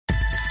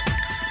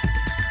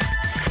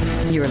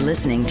You're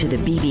listening to the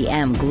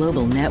BBM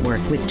Global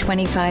Network with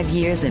 25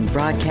 years in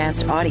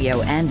broadcast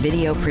audio and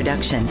video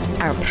production.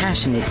 Our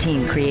passionate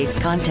team creates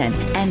content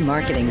and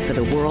marketing for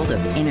the world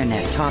of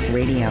Internet Talk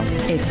Radio.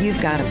 If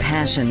you've got a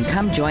passion,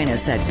 come join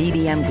us at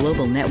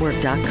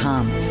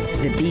bbmglobalnetwork.com.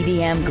 The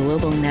BBM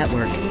Global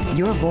Network.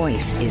 Your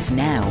voice is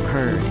now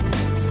heard.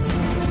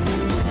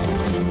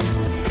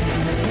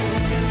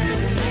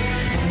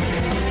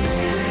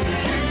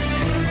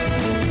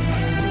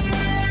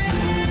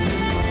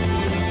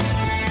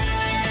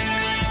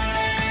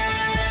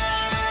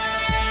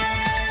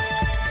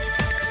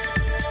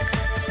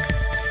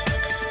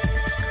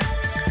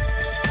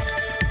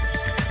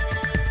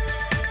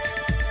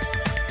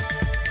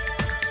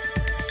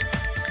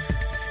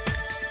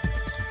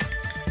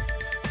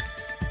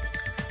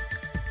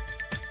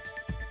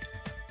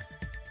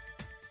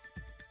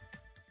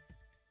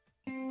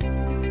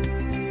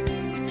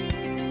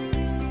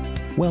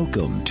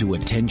 Welcome to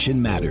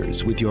Attention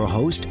Matters with your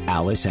host,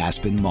 Alice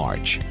Aspen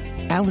March.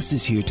 Alice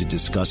is here to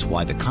discuss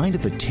why the kind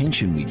of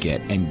attention we get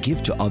and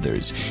give to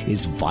others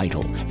is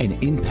vital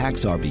and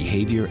impacts our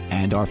behavior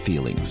and our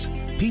feelings.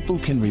 People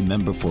can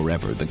remember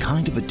forever the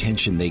kind of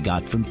attention they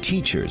got from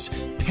teachers,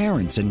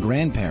 parents and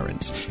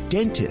grandparents,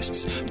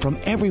 dentists, from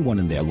everyone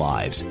in their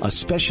lives,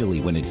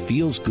 especially when it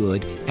feels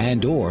good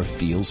and or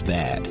feels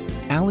bad.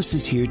 Alice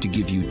is here to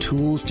give you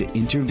tools to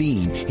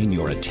intervene in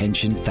your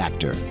attention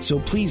factor. So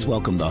please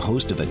welcome the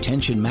host of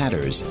Attention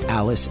Matters,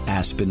 Alice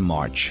Aspen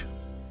March.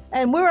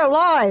 And we're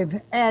live,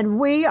 and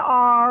we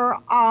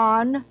are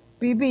on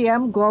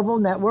BBM Global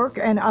Network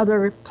and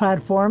other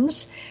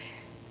platforms.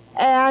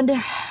 And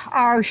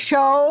our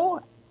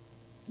show,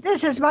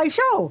 this is my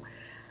show,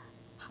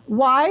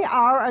 Why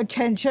Our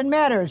Attention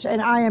Matters.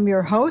 And I am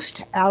your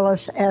host,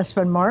 Alice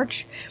Aspen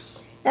March.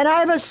 And I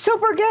have a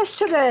super guest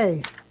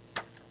today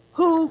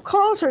who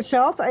calls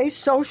herself a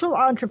social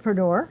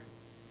entrepreneur.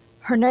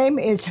 Her name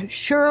is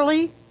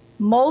Shirley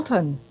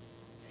Moulton.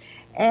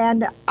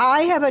 And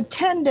I have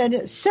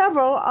attended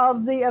several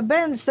of the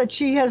events that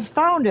she has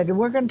founded, and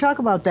we're going to talk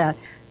about that,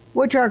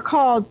 which are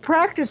called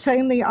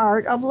Practicing the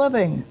Art of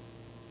Living.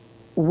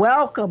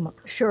 Welcome,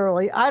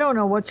 Shirley. I don't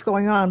know what's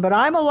going on, but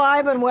I'm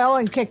alive and well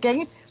and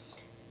kicking,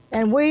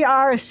 and we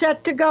are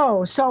set to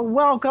go. So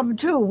welcome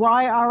to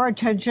Why Our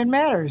Attention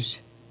Matters.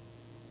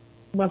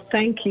 Well,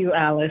 thank you,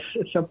 Alice.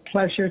 It's a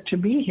pleasure to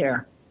be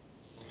here.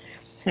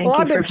 Thank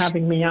you for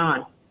having me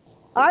on.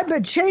 I've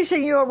been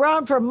chasing you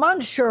around for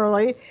months,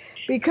 Shirley,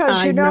 because,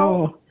 I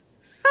know.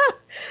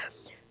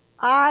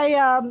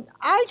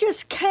 I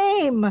just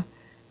came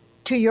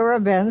to your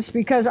events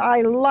because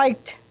I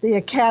liked the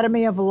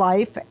Academy of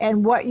Life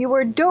and what you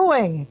were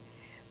doing.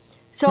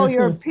 So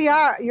your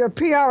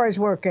PR is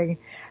working.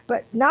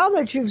 But now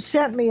that you've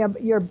sent me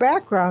your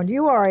background,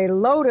 you are a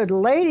loaded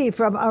lady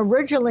from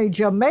originally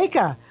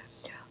Jamaica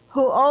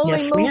who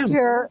only moved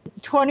here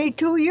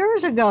 22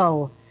 years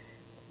ago.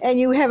 And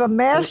you have a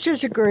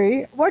master's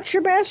degree. What's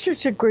your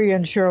master's degree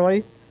in,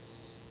 Shirley?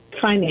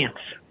 Finance.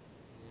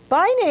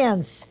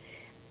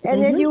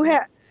 And then you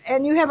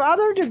have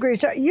other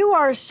degrees. You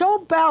are so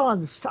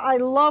balanced. I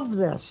love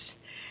this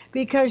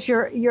because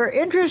you're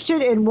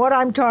interested in what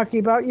I'm talking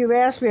about. You've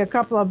asked me a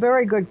couple of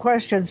very good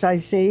questions, I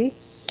see.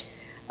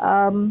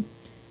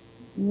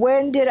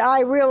 When did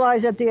I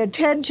realize that the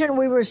attention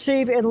we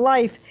receive in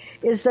life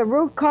is the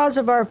root cause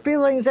of our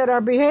feelings and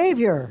our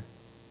behavior?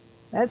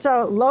 That's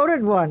a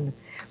loaded one.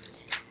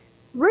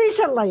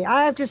 Recently,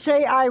 I have to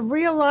say I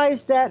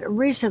realized that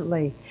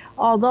recently,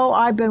 although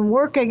I've been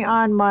working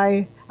on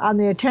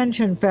the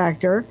attention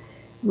factor,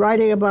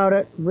 writing about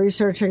it,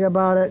 researching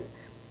about it,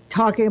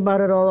 talking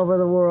about it all over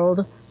the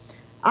world,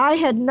 I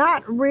had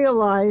not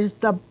realized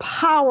the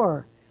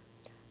power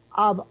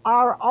of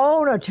our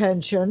own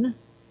attention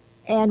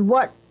and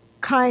what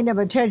kind of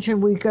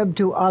attention we give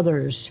to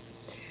others.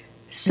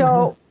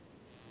 So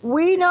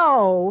we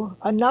know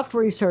enough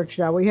research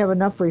now, we have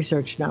enough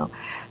research now,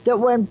 that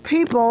when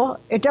people,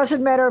 it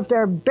doesn't matter if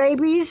they're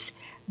babies,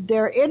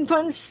 they're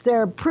infants,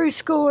 they're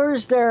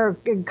preschoolers, they're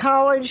in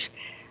college,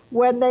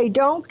 when they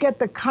don't get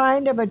the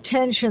kind of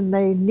attention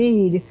they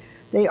need,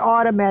 they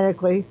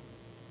automatically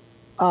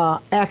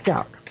act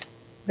out.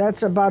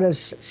 That's about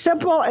as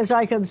simple as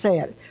I can say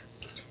it.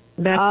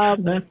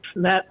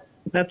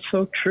 That's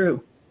so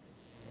true.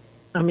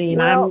 I mean,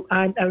 well,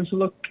 I was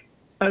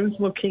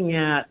looking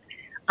at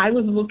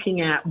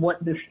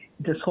what this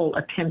whole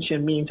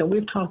attention means, and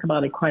we've talked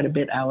about it quite a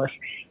bit, Alice.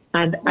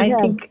 And I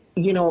think,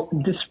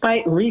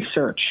 despite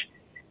research,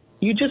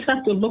 you just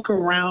have to look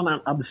around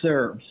and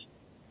observe.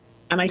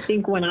 And I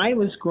think when I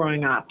was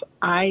growing up,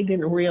 I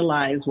didn't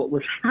realize what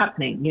was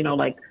happening.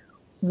 Like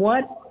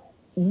what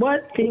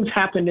things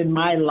happened in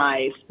my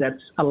life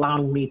that's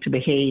allowing me to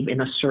behave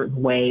in a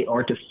certain way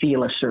or to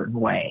feel a certain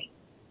way.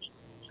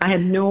 I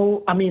had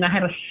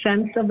a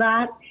sense of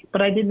that,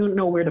 but I didn't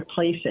know where to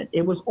place it.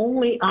 It was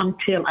only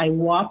until I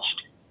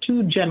watched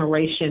two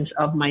generations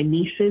of my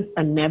nieces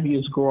and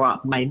nephews grow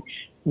up, my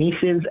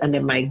nieces and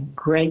then my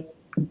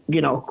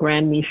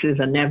grandnieces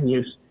and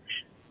nephews.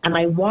 And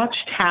I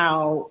watched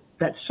how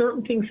that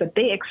certain things that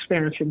they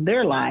experienced in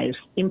their lives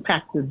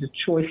impacted the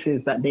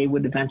choices that they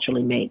would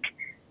eventually make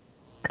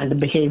and the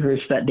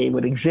behaviors that they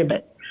would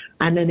exhibit.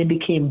 And then it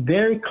became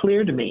very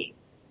clear to me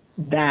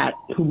that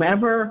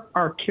whomever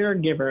our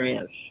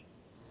caregiver is,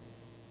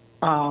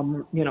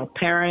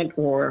 parent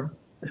or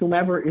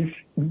whomever is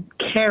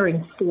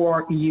caring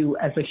for you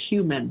as a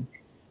human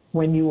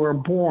when you were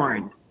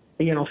born,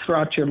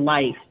 throughout your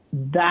life,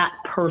 that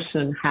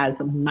person has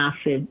a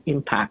massive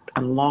impact,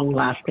 a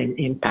long-lasting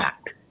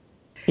impact.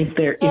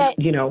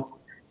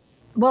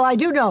 Well, I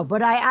do know,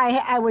 but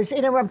I was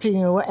interrupting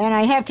you, and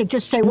I have to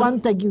just say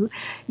one thing.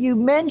 You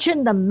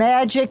mentioned the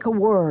magic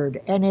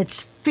word, and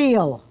it's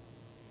feel.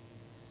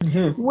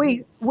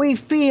 Mm-hmm. We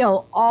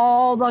feel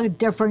all the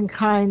different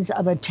kinds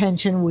of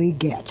attention we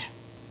get.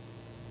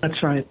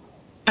 That's right.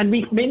 And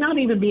we may not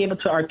even be able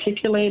to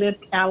articulate it,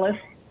 Alice,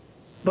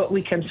 but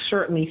we can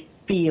certainly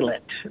feel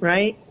it,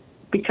 right?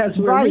 Because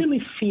we're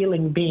really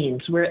feeling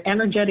beings. We're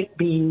energetic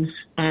beings,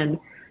 and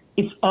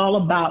it's all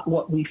about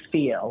what we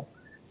feel.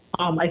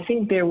 I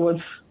think there was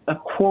a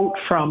quote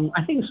from,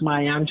 I think it was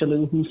Maya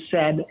Angelou, who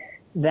said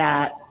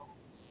that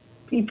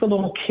people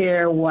don't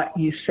care what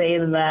you say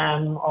to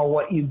them or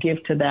what you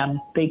give to them.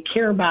 They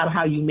care about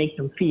how you make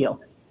them feel.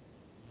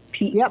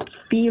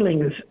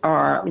 Feelings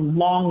are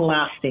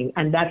long-lasting,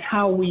 and that's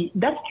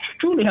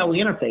truly how we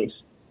interface.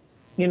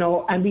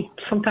 And we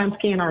sometimes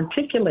can't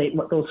articulate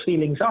what those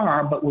feelings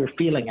are, but we're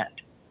feeling it.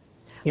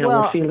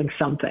 We're feeling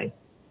something.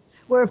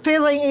 We're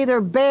feeling either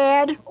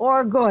bad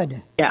or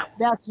good. Yeah.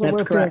 That's what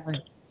we're correct.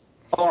 feeling.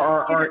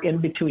 Or in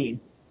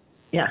between.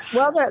 Yes.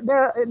 Well,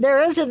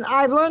 there isn't,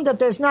 I've learned that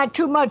there's not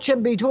too much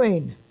in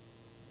between.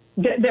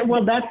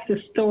 Well, that's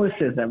the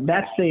stoicism.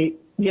 That's the,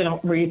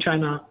 where you're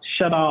trying to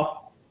shut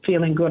off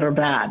feeling good or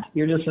bad.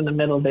 You're just in the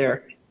middle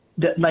there.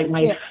 Like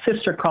my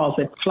sister calls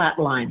it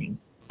flatlining.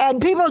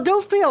 And people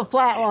do feel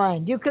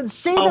flatlined. You can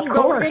see them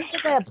go into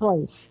that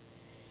place.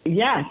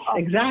 Yes,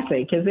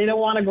 exactly, because they don't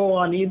want to go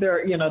on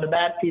either, the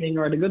bad feeling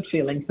or the good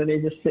feeling, so they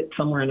just sit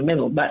somewhere in the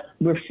middle. But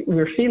we're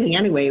feeling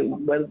anyway,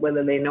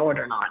 whether they know it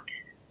or not.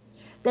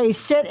 They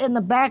sit in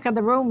the back of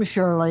the room,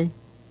 Shirley.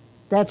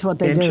 That's what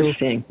they do.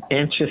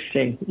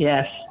 Interesting,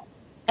 yes.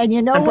 And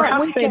you know what?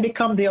 Perhaps they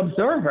become the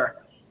observer.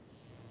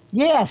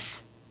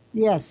 Yes.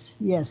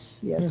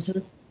 Mm-hmm.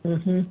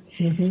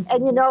 Mm-hmm. Mm-hmm.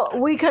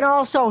 And we can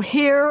also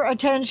hear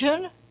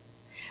attention.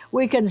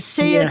 We can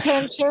see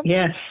attention.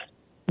 Yes.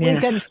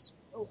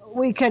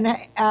 We can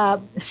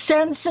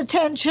sense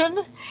attention.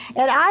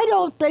 And I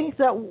don't think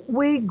that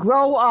we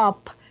grow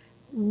up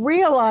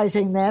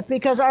realizing that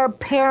because our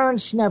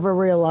parents never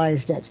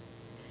realized it.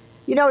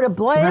 To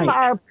blame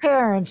our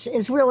parents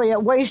is really a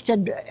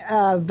wasted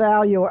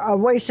value, a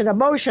wasted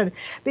emotion,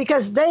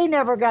 because they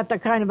never got the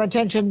kind of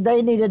attention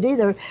they needed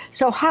either.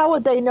 So how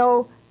would they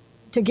know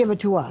to give it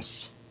to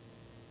us?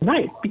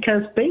 Right,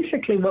 because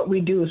basically what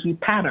we do is we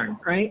pattern,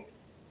 right?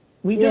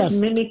 We just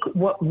mimic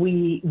what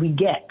we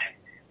get.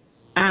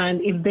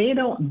 And if they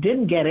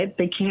didn't get it,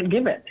 they can't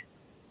give it.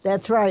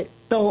 That's right.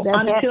 So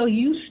until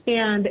you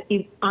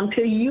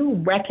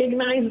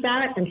recognize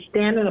that and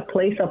stand in a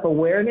place of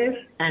awareness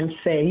and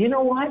say, you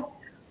know what?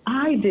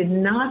 I did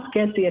not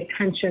get the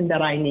attention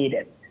that I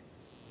needed,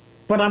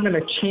 but I'm going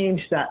to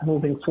change that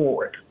moving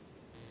forward.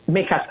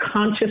 Make a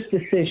conscious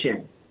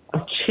decision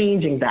of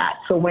changing that.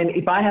 So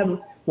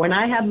when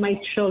I have my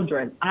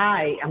children,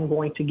 I am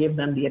going to give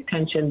them the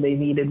attention they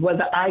needed,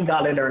 whether I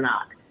got it or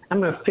not. I'm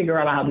going to figure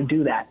out how to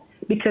do that.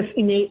 Because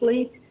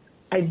innately,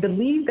 I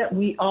believe that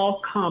we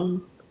all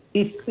come,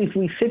 if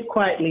we sit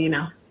quietly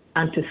enough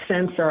and to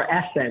sense our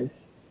essence,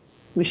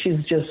 which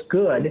is just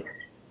good,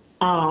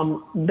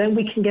 then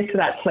we can get to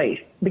that place.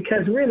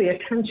 Because really,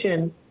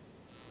 attention,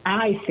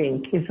 I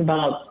think, is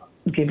about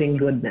giving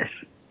goodness,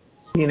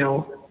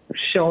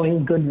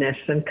 showing goodness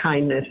and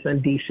kindness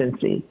and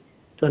decency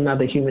to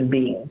another human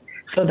being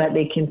so that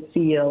they can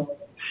feel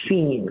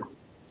seen,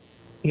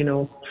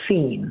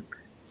 seen.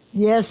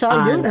 Yes,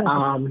 I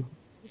do.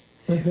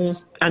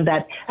 Mm-hmm.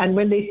 And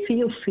when they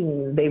feel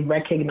seen, they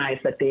recognize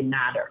that they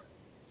matter.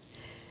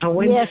 And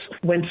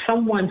when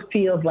someone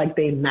feels like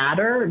they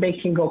matter, they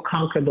can go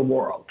conquer the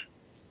world.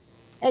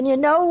 And you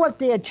know what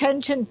the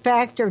attention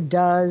factor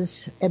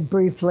does, and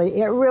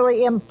briefly, it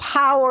really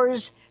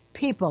empowers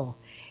people.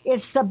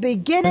 It's the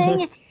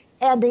beginning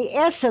and the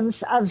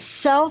essence of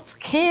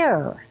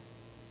self-care.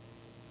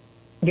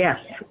 Yes.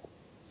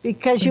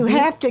 Because you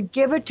have to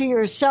give it to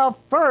yourself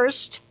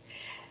first.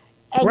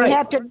 And you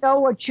have to know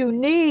what you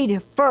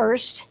need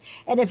first.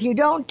 And if you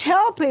don't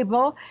tell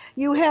people,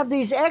 you have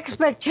these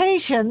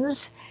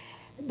expectations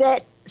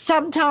that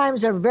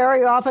sometimes or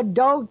very often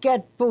don't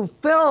get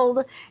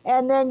fulfilled,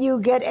 and then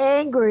you get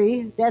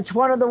angry. That's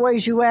one of the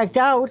ways you act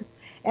out.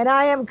 And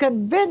I am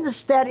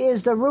convinced that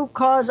is the root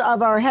cause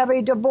of our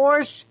heavy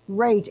divorce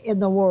rate in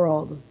the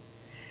world.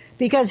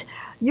 Because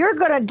you're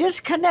going to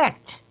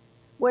disconnect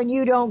when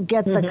you don't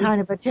get the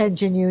kind of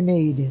attention you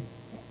need.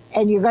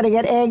 And you're going to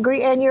get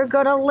angry, and you're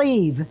going to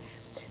leave.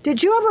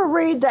 Did you ever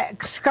read The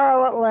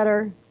Scarlet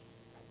Letter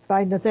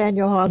by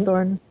Nathaniel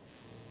Hawthorne?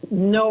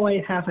 No,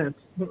 I haven't.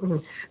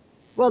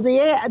 Well,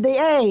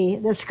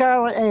 the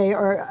scarlet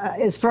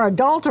A, is for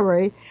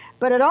adultery,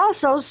 but it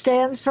also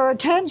stands for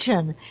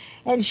attention.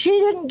 And she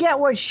didn't get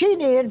what she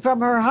needed from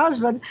her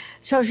husband,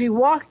 so she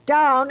walked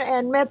down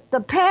and met the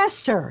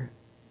pastor.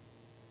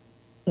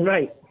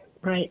 Right,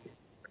 right.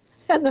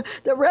 And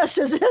the rest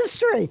is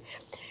history.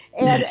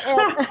 And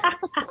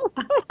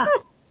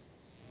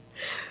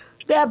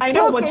that I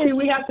know, book but is, see,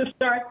 we have to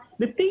start.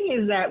 The thing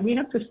is that we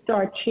have to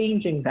start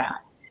changing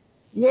that.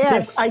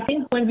 yes. I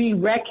think when we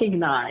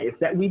recognize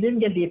that we didn't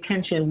get the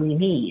attention we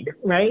need,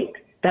 right,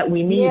 that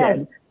we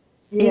needed,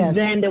 Yes. is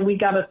then that we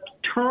got to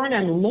turn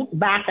and look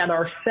back at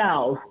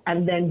ourselves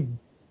and then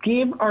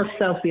give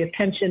ourselves the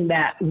attention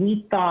that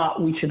we thought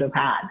we should have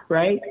had,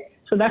 right?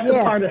 So that's the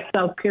part of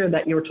self-care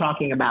that you're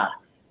talking about.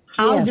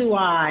 How do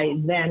I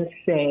then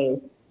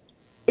say,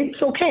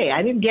 it's okay,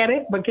 I didn't get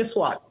it, but guess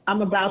what?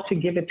 I'm about to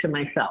give it to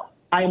myself.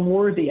 I'm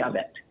worthy of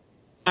it.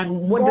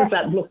 And what does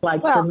that look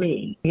like for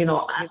me? You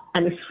know,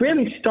 and it's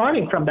really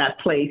starting from that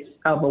place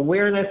of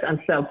awareness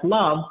and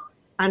self-love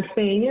and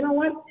saying, you know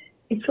what?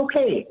 It's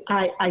okay.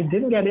 I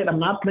didn't get it. I'm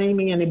not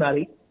blaming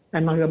anybody.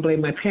 I'm not going to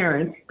blame my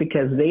parents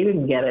because they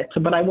didn't get it.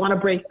 So, but I want to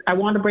break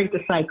the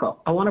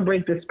cycle. I want to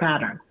break this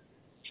pattern.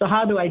 So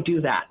how do I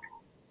do that?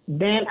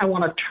 Then I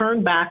want to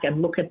turn back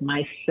and look at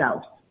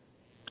myself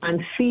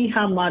and see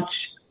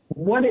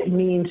what it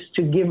means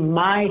to give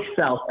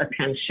myself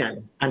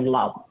attention and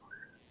love.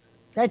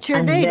 That you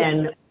and need.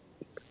 Then,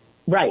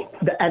 right.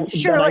 And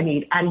Shirley, that I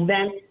need. And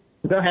then,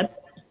 go ahead.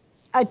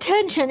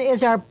 Attention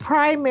is our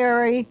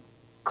primary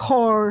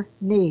core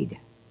need.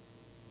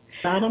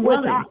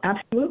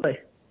 Absolutely.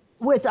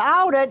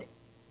 Without it,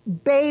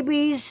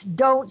 babies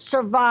don't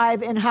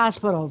survive in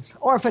hospitals,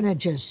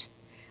 orphanages.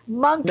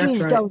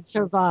 Monkeys don't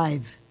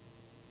survive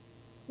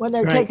when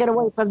they're taken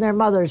away from their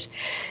mothers.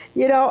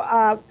 You know,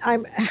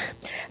 I'm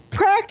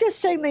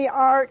practicing the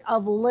art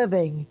of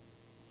living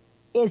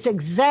is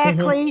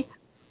exactly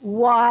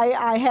why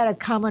I had to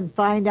come and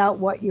find out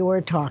what you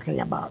were talking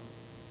about.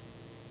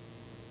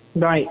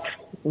 Right.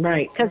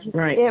 Because it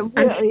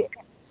really,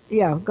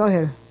 go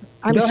ahead.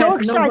 I'm so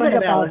excited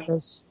about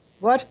this.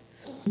 What?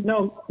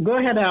 No, go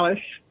ahead, Alice.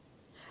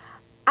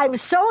 I'm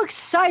so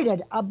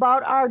excited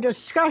about our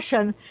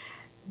discussion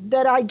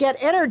that I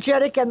get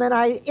energetic and then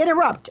I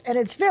interrupt, and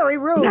it's very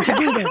rude to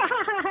do that.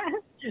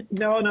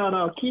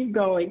 No. Keep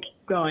going.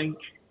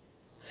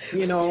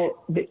 You know,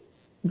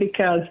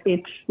 because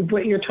it's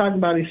what you're talking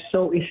about is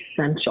so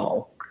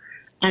essential.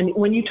 And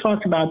when you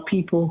talk about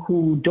people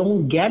who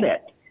don't get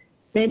it,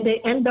 then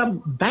they end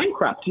up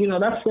bankrupt. You know,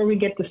 that's where we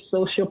get the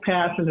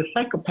sociopaths and the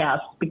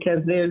psychopaths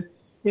because they're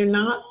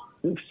not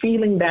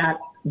feeling that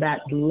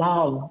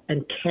love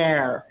and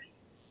care,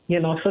 you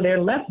know, so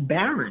they're left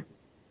barren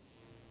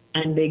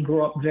and they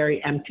grow up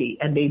very empty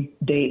and they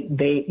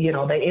you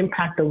know, they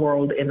impact the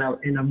world in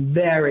a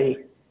very,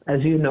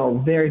 as you know,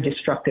 very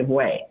destructive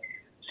way.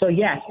 So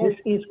yes, this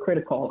is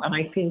critical. And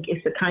I think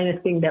it's the kind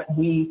of thing that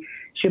we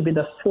should be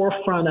the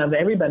forefront of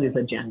everybody's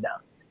agenda.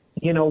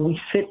 You know, we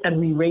sit and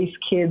we raise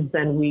kids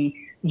and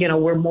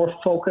we're more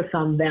focused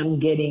on them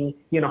getting,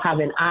 you know,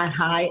 having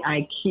high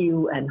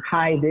IQ and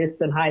high this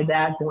and high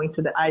that, going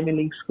to the Ivy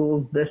League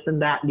schools, this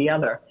and that and the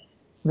other,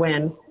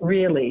 when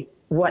really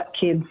what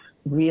kids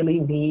really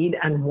need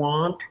and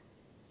want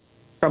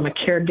from a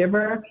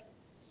caregiver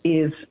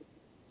is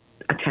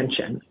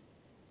attention.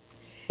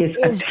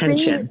 That's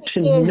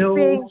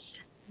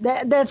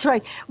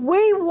right.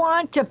 We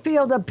want to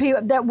feel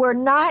that we're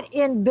not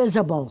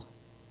invisible.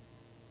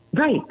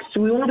 Right.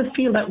 So we want to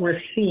feel that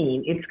we're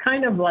seen. It's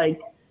kind of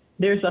like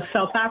there's a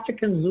South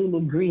African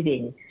Zulu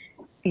greeting,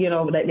 you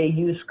know, that they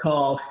use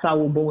called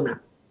Sawubona.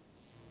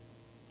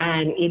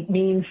 And it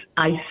means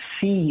I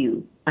see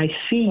you. I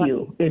see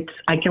you.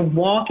 I can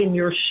walk in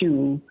your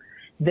shoe.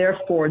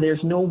 Therefore,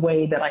 there's no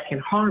way that I can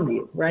harm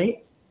you.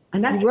 Right.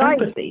 And that's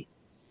empathy.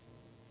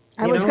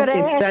 I was going to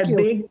ask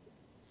you.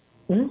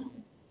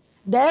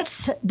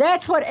 That's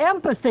what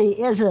empathy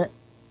is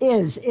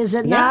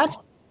it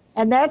not?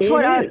 And that's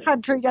what our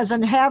country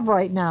doesn't have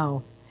right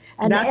now.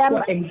 And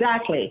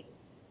exactly.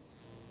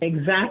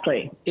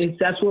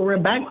 That's where we're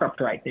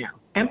bankrupt right now.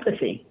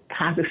 Empathy,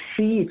 how to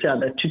see each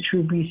other,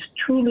 to be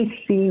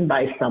truly seen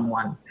by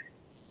someone.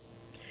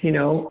 You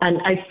know, and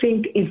I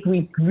think if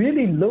we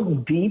really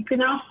look deep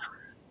enough,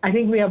 I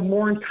think we have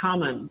more in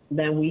common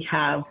than we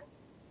have,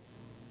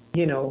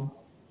 you know,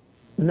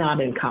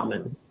 not in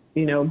common.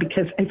 You know,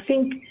 because I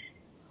think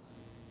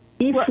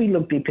if we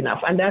look deep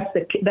enough, and that's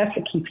the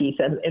key piece,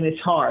 and it's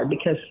hard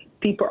because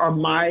people are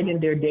mired in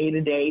their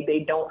day-to-day. They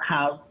don't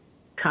have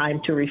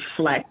time to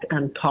reflect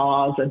and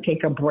pause and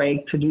take a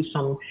break to do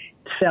some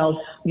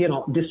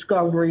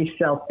discovery,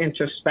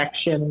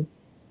 self-introspection,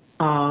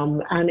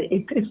 and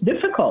it's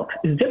difficult.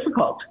 It's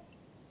difficult.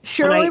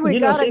 Shirley, we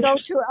got to go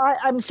to,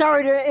 I'm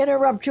sorry to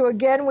interrupt you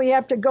again. We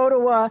have to go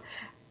to a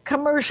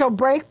commercial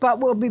break, but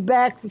we'll be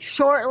back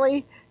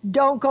shortly.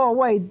 Don't go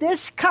away.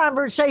 This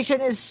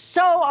conversation is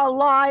so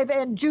alive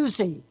and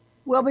juicy.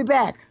 We'll be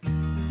back.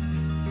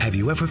 Have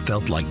you ever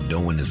felt like no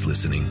one is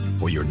listening,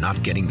 or you're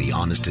not getting the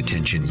honest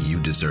attention you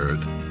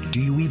deserve?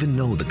 Do you even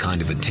know the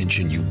kind of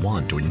attention you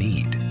want or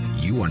need?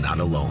 You are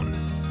not alone.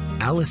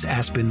 Alice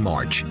Aspen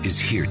March is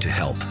here to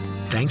help.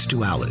 Thanks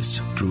to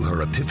Alice, through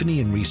her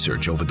epiphany and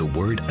research over the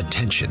word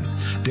attention,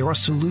 there are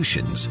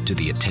solutions to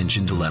the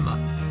attention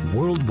dilemma.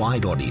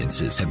 Worldwide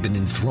audiences have been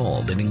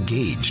enthralled and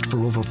engaged for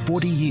over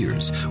 40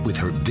 years with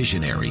her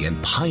visionary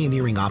and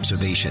pioneering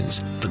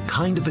observations. The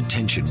kind of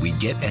attention we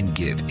get and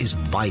give is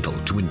vital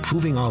to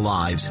improving our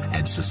lives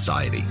and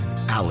society.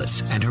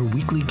 Alice and her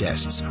weekly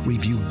guests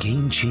review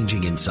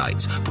game-changing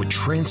insights for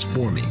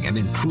transforming and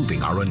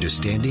improving our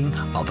understanding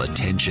of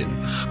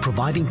attention,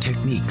 providing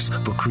techniques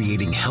for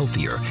creating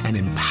healthier and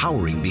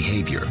empowering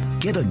behavior.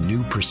 Get a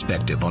new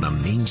perspective on a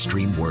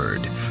mainstream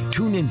word.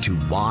 Tune into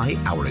Why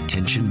Our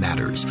Attention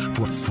Matters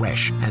for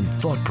fresh and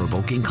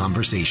thought-provoking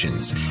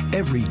conversations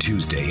every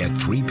Tuesday at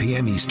 3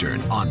 p.m.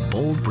 Eastern on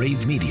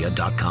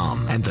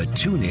boldbravemedia.com and the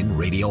TuneIn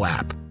Radio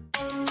app.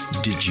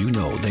 Did you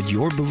know that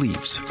your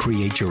beliefs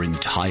create your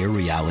entire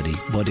reality,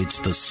 but it's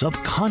the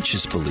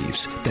subconscious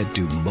beliefs that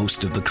do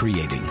most of the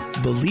creating?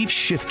 Belief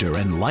shifter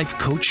and life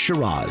coach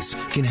Shiraz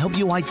can help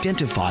you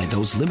identify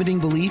those limiting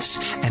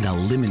beliefs and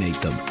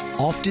eliminate them,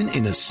 often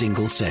in a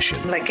single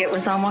session. Like it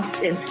was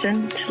almost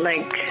instant,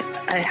 like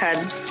I had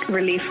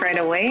relief right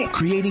away.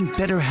 Creating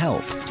better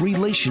health,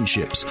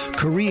 relationships,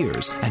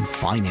 careers, and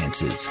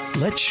finances.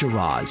 Let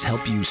Shiraz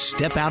help you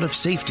step out of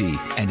safety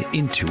and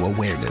into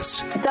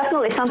awareness.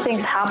 Definitely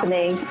something's happening.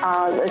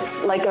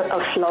 It's like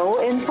a flow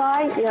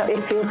inside. You know,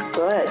 it feels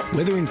good.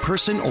 Whether in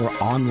person or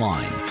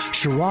online,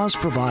 Shiraz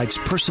provides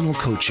personal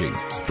coaching,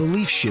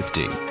 belief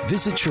shifting.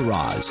 Visit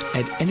Shiraz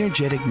at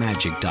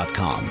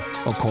energeticmagic.com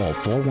or call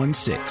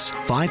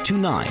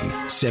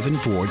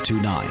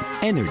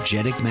 416-529-7429.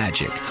 Energetic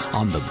Magic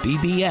on the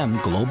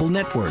BBM Global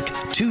Network,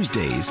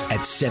 Tuesdays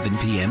at 7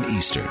 p.m.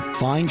 Eastern.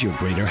 Find your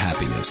greater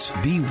happiness.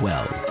 Be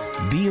well.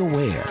 Be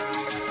aware.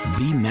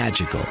 Be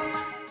magical.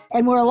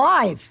 And we're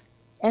live.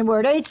 And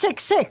we're at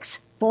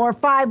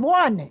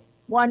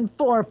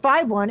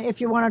 866-451-1451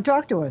 if you want to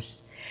talk to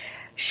us.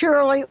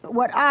 Shirley,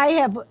 what I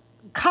have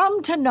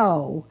come to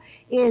know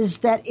is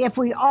that if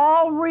we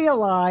all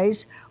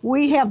realize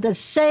we have the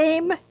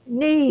same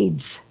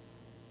needs,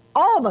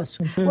 all of us,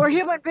 we're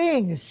human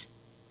beings.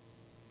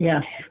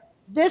 Yes.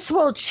 This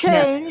will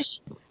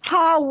change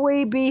how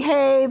we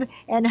behave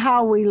and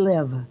how we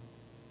live.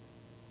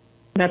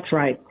 That's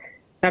right.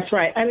 That's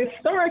right. And it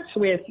starts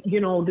with,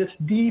 this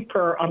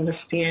deeper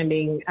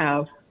understanding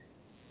of,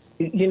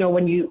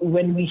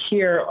 when we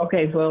hear,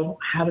 okay, well,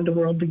 how did the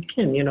world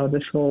begin?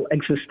 This whole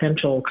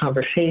existential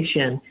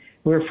conversation.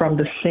 We're from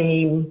the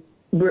same,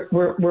 we're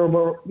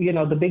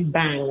the Big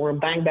Bang. We're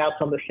banged out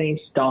from the same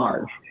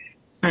stars.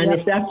 And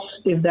if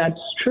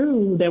that's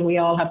true, then we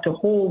all have to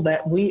hold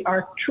that we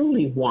are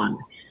truly one.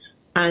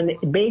 And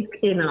baked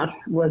in us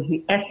was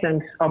the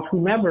essence of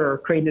whomever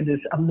created this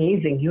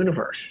amazing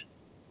universe,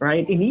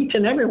 right? In each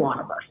and every one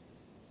of us.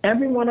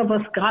 Every one of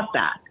us got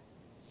that.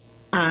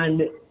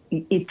 And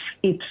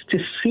it's to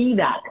see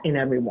that in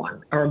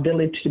everyone, our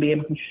ability to be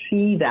able to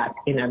see that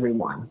in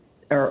everyone,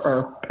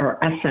 our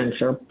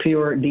essence, our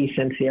pure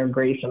decency, our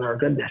grace, and our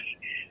goodness,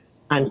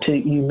 and to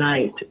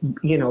unite,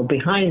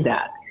 behind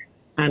that.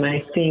 And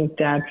I think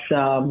that's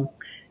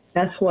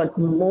what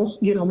most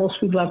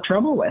people have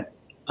trouble with.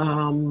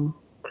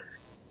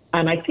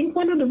 And I think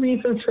one of the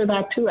reasons for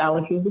that too,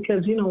 Alex, is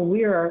because,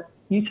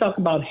 you talk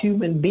about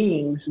human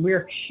beings.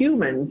 We're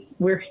humans.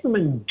 We're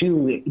human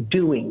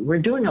doing. We're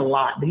doing a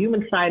lot. The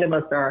human side of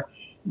us are,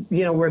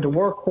 we're the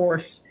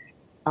workhorse.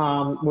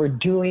 We're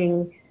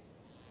doing.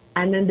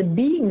 And then the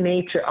being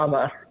nature of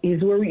us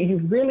is where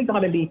you've really got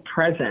to be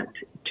present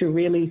to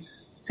really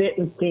sit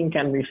and think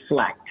and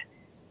reflect.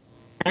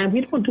 And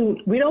we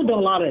don't do a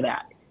lot of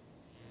that.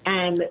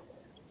 And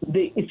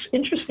it's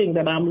interesting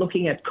that I'm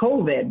looking at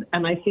COVID,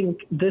 and I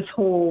think this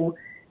whole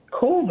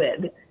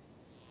COVID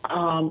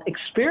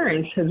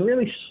experience has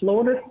really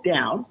slowed us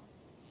down,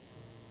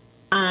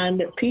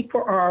 and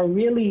people are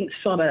really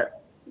sort of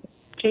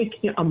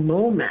taking a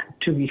moment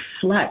to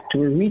reflect.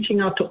 We're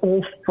reaching out to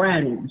old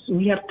friends.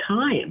 We have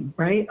time,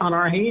 right, on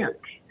our hands.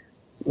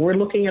 We're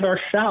looking at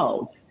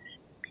ourselves.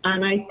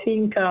 And I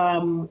think,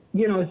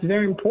 it's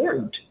very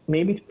important.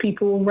 Maybe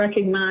people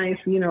recognize,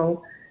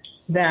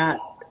 that,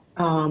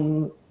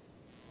 all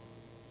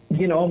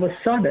of a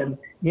sudden,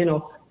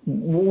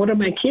 what do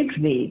my kids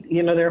need?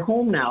 They're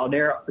home now.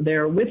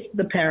 They're with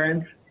the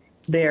parents.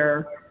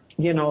 They're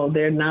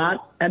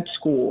not at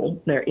school.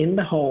 They're in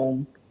the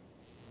home.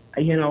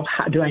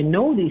 How do I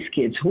know these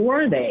kids? Who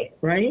are they?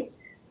 Right.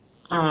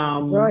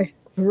 Right.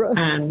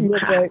 And,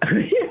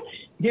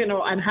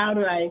 and how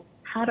do I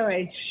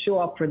show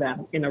up for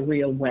them in a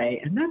real way?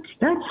 And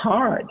that's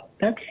hard.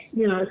 That's,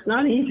 it's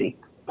not easy.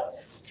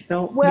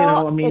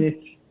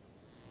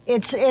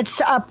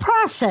 It's a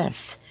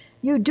process.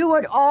 You do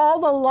it all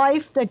the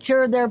life that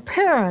you're their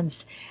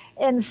parents.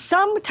 And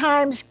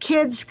sometimes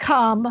kids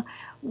come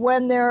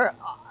when they're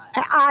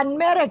on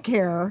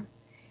Medicare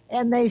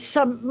and they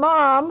say,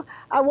 Mom,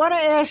 I want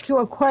to ask you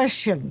a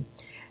question.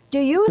 Do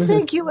you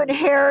think you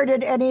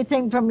inherited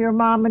anything from your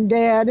mom and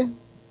dad?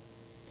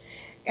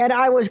 And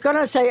I was going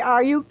to say,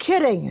 are you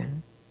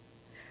kidding?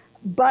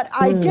 But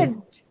I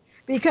didn't,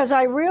 because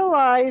I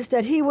realized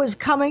that he was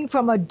coming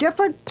from a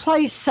different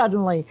place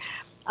suddenly,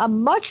 a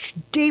much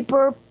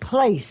deeper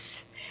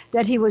place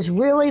that he was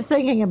really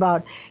thinking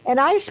about. And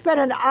I spent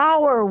an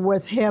hour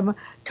with him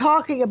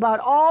talking about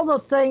all the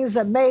things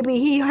that maybe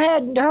he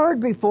hadn't heard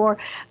before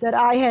that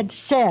I had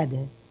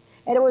said.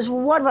 And it was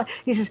wonderful.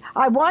 He says,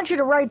 I want you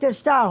to write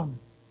this down.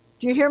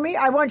 Do you hear me?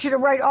 I want you to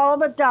write all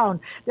of it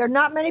down. There are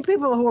not many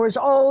people who are as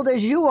old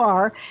as you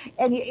are,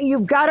 and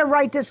you've got to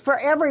write this for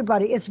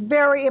everybody. It's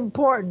very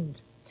important.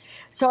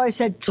 So I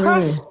said,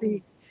 trust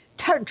me.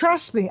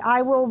 Trust me.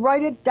 I will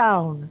write it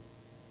down.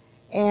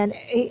 And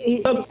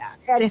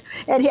I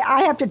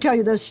have to tell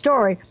you this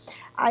story.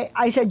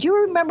 I said, do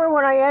you remember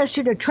when I asked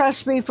you to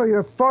trust me for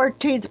your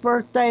 14th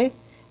birthday?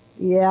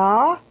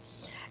 Yeah.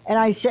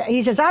 And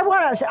he says, I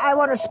want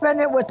to spend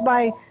it with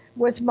my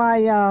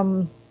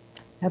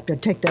I have to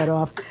take that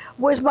off,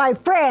 with my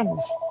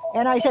friends.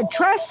 And I said,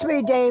 trust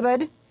me,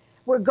 David,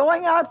 we're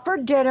going out for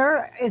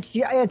dinner.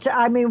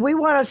 We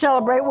want to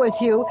celebrate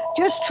with you.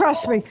 Just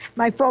trust me.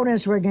 My phone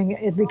is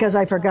ringing because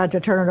I forgot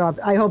to turn it off.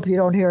 I hope you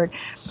don't hear it.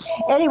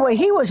 Anyway,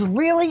 he was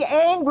really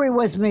angry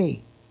with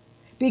me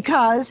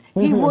because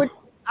he would,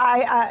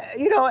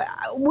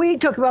 we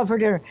took him out for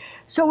dinner.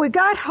 So we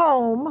got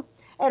home,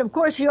 and of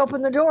course he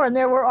opened the door, and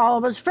there were all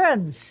of his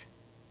friends.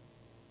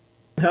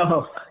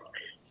 Oh,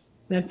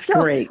 that's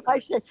great. I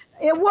said,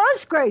 it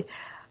was great,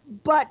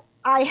 but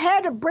I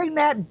had to bring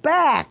that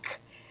back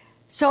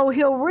so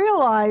he'll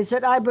realize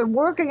that I've been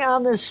working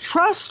on this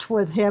trust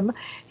with him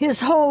his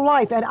whole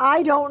life, and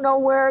I don't know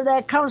where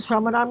that comes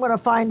from, and I'm going to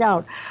find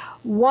out.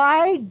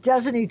 Why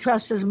doesn't he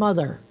trust his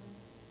mother?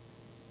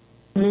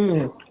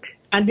 And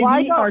did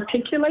he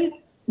articulate?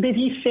 Did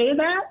he say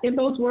that in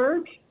those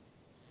words?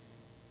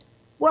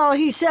 Well,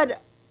 he said,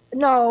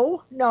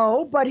 no,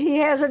 but he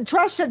hasn't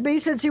trusted me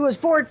since he was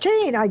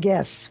 14, I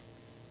guess.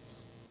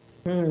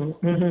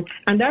 Mm-hmm.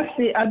 And that's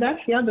the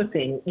other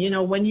thing. You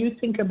know, when you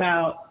think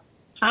about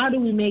how do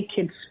we make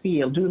kids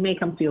feel? Do we make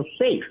them feel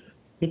safe?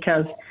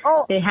 Because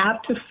they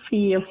have to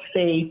feel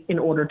safe in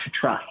order to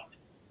trust.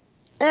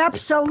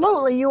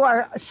 Absolutely. You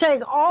are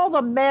saying all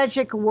the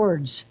magic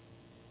words.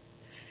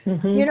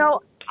 You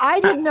know, I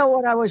didn't know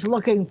what I was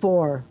looking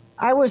for.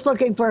 I was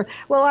looking for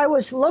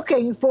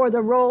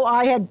the role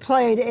I had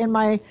played in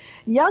my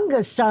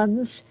youngest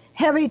son's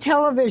heavy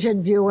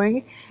television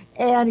viewing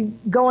and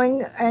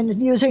going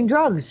and using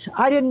drugs.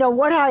 I didn't know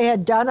what I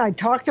had done. I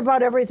talked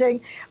about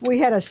everything. We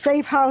had a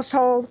safe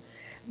household,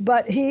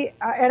 but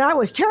I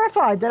was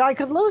terrified that I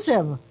could lose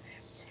him.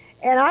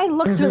 And I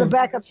looked through the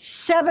back of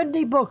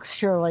 70 books,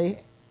 Shirley,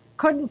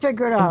 couldn't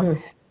figure it out.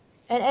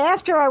 And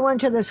after I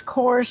went to this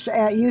course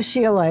at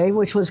UCLA,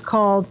 which was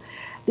called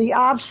The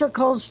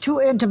Obstacles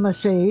to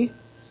Intimacy,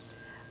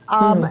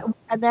 and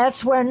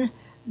that's when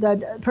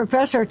the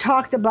professor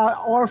talked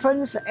about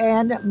orphans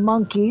and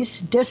monkeys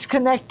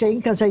disconnecting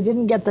because they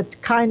didn't get the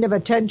kind of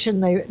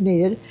attention they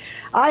needed.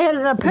 I had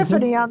an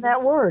epiphany on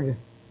that word.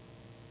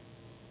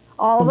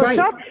 All of a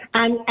sudden.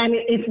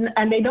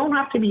 And they don't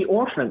have to be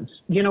orphans.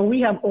 You know,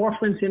 we have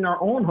orphans in our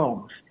own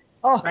homes,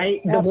 right?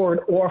 The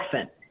word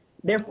orphan.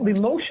 They're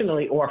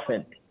emotionally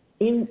orphaned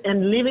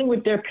and living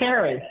with their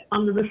parents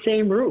under the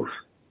same roof.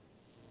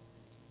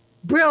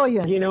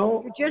 Brilliant. You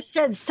know, you just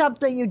said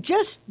something, you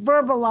just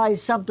verbalized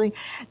something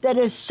that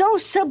is so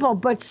simple,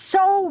 but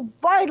so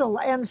vital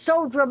and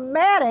so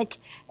dramatic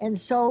and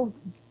so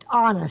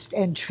honest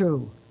and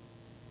true.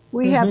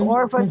 We have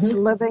orphans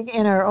living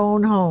in our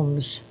own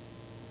homes.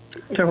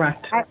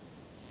 Correct.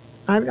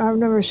 I've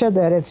never said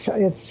that.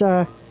 It's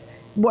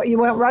what you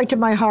went right to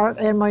my heart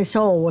and my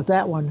soul with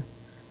that one.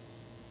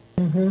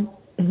 And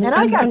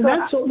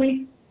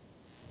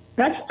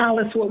that's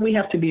Alice, what we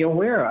have to be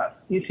aware of.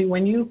 You see,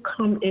 when you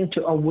come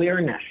into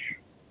awareness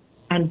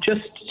and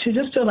just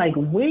to like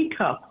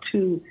wake up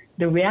to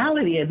the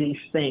reality of these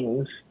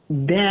things,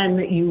 then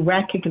you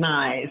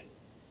recognize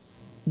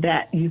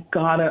that you've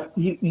got to,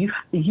 you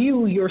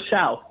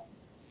yourself,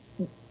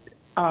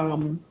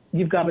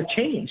 you've got to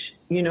change,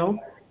 you know,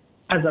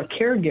 as a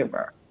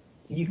caregiver.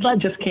 You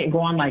just can't go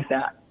on like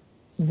that.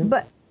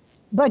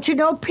 But you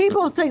know,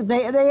 people think,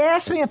 they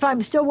ask me if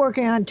I'm still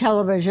working on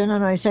television,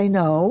 and I say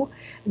no.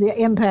 The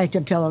impact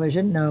of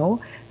television,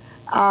 no.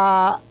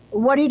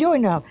 What are you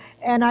doing now?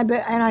 And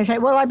I say,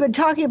 well, I've been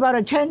talking about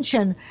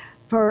attention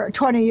for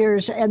 20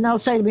 years, and they'll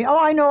say to me, oh,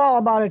 I know all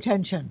about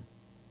attention.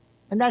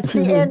 And that's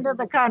the end of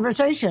the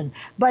conversation.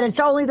 But it's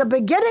only the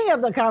beginning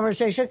of the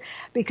conversation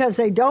because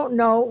they don't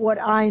know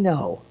what I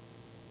know.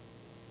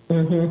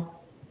 That's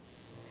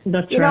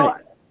you right. Know,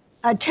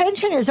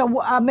 attention is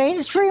a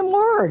mainstream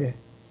word.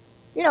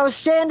 You know,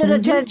 stand at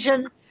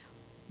attention,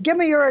 give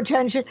me your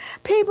attention.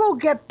 People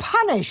get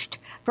punished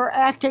for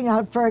acting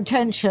out for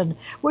attention,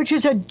 which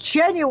is a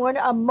genuine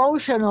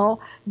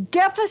emotional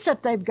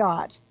deficit they've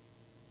got.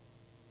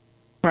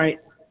 Right.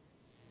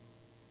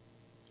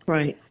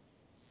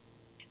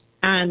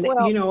 And,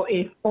 you know,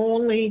 it's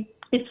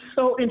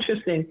so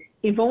interesting.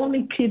 if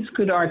only kids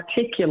could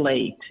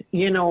articulate,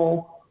 and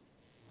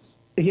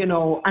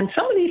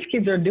some of these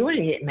kids are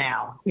doing it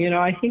now.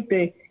 I think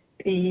the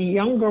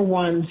younger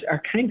ones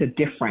are kind of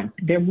different.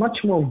 They're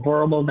much more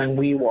verbal than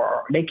we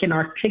were. They can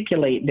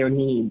articulate their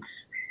needs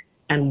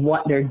and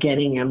what they're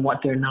getting and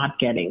what they're not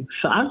getting.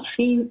 So I'm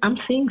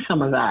seeing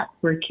some of that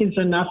where kids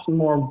are not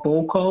more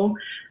vocal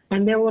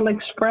and they will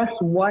express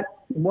what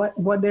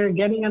they're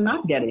getting and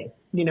not getting,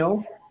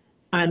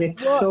 and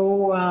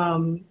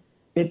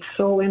it's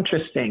so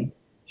interesting.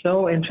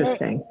 So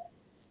interesting.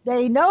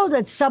 They know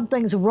that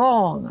something's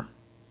wrong.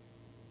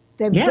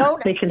 They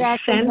don't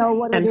exactly know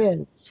what it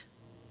is.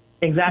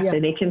 Exactly. Yeah.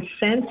 They can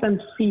sense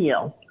and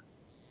feel.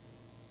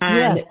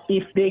 And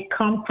if they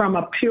come from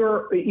a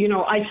pure,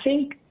 I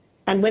think,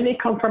 and when they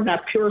come from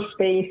that pure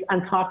space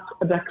and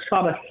they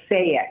sort of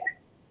say it,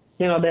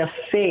 they'll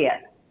say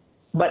it.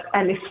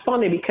 And it's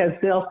funny because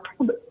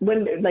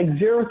when like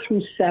 0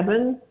 through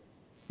 7,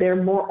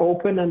 they're more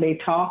open and they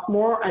talk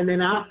more. And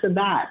then after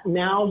that,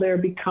 now they're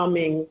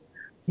becoming,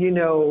 they're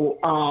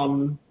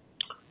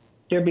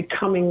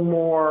becoming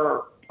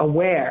more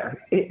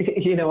aware,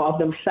 of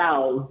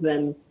themselves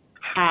and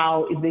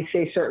how if they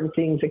say certain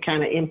things, it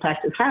kind of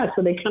impacts it has.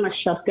 So they kind of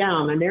shut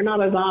down and they're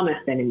not as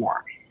honest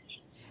anymore.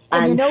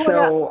 And you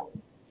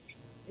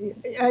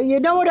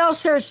know what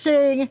else they're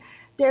seeing?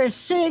 They're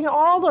seeing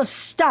all the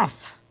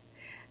stuff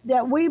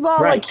that we've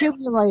all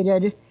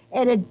accumulated,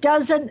 and it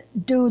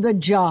doesn't do the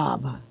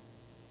job.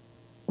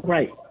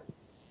 Right.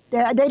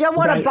 They don't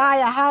want to buy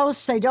a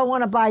house. They don't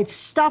want to buy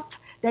stuff.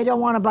 They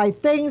don't want to buy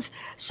things.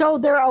 So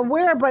they're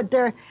aware, but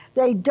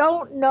they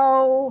don't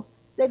know.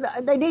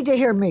 They need to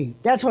hear me.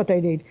 That's what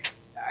they need.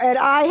 And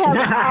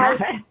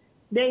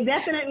they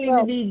definitely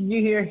need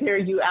you hear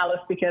you, Alice,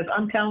 because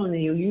I'm telling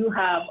you, you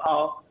have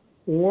a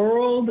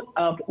world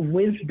of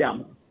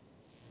wisdom.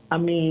 I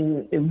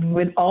mean,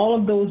 with all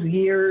of those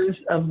years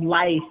of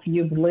life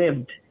you've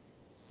lived,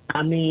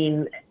 I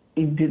mean,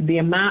 the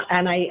amount,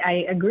 and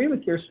I agree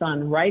with your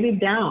son, write it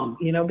down,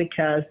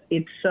 because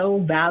it's so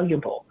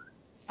valuable.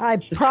 I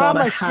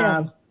promise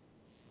you.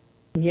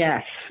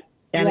 Yes.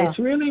 And it's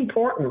really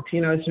important.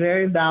 It's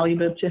very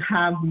valuable to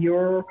have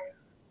your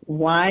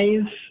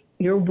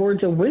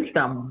words of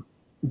wisdom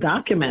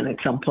documented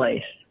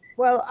someplace.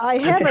 Well, I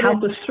have it. To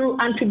help us through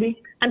and to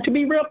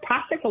be real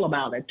practical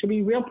about it, to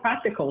be real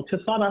practical,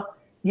 to sort of,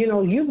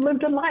 you've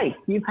lived a life.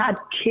 You've had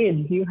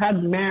kids, you've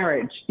had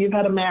marriage, et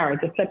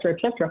cetera,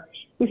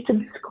 is to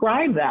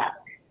describe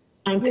that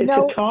and to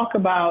talk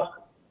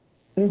about.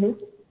 Mm-hmm.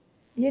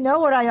 You know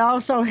what I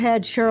also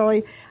had,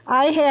 Shirley?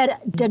 I had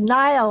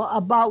denial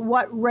about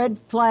what red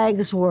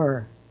flags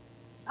were.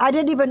 I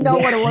didn't even know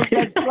what a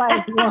red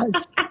flag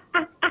was.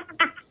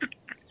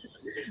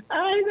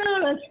 I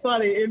know, that's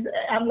funny.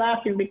 I'm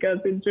laughing because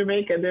in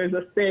Jamaica there's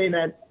a saying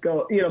that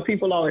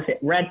people always say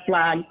red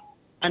flag.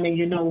 I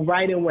mean,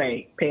 right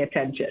away, pay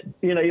attention.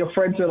 Your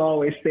friends will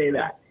always say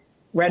that.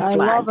 Red flag.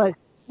 I love it.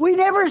 We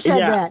never said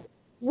that.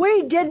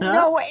 We didn't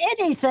know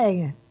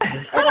anything.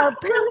 And our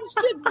parents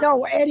didn't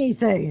know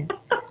anything.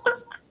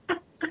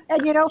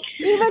 And,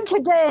 even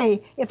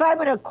today, if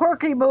I'm in a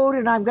quirky mood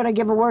and I'm going to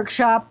give a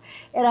workshop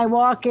and I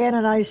walk in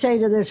and I say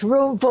to this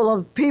room full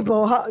of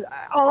people,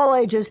 all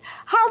ages,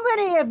 how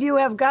many of you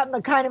have gotten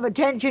the kind of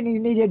attention you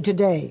needed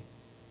today?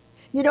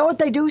 You know what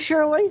they do,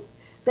 Shirley?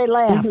 They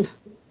laugh.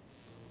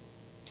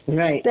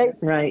 Right,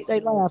 right.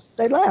 They laugh.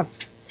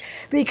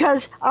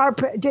 Because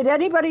did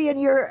anybody in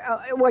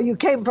you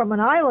came from an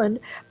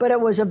island, but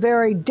it was a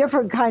very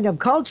different kind of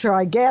culture,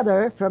 I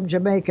gather, from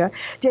Jamaica.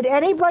 Did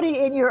anybody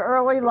in your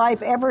early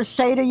life ever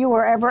say to you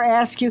or ever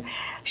ask you,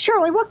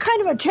 Shirley, what kind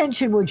of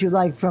attention would you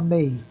like from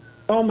me?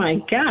 Oh, my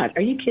God.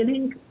 Are you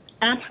kidding?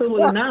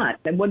 Absolutely not.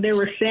 What they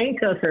were saying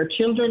to us, our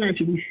children are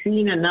to be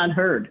seen and not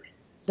heard.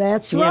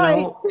 That's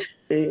right.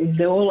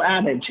 The old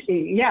adage.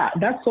 Yeah,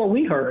 that's what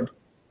we heard.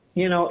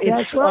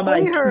 That's what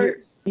we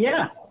heard.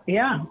 Yeah.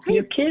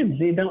 Your kids,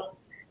 you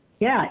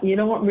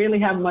don't really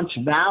have much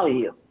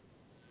value,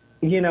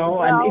 and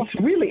it's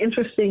really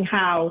interesting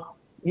how,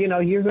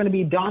 you're going to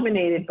be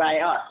dominated by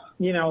us,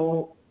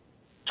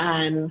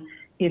 and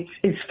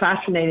it's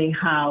fascinating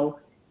how,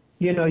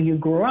 you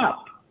grew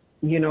up,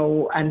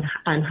 and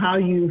how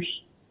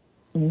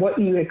what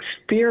you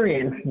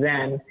experience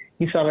then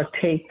you sort of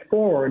take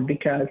forward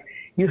because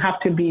you have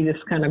to be this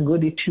kind of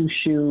goody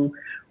two-shoe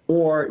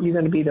or you're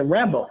going to be the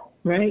rebel,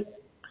 right?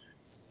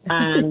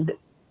 And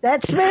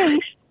that's me.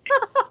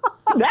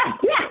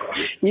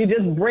 You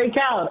just break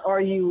out, or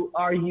you.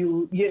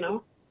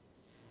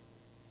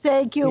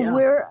 Thank you.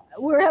 Yeah.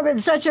 We're having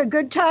such a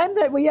good time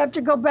that we have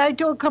to go back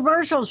to a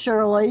commercial,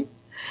 Shirley.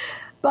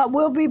 But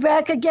we'll be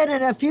back again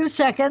in a few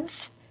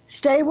seconds.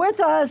 Stay with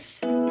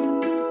us.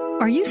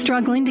 Are you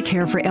struggling to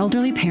care for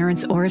elderly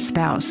parents or a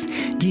spouse?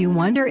 Do you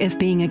wonder if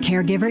being a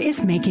caregiver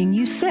is making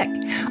you sick?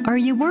 Are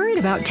you worried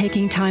about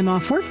taking time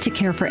off work to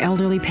care for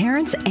elderly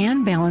parents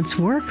and balance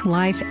work,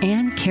 life,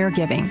 and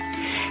caregiving?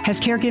 Has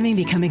caregiving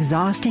become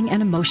exhausting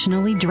and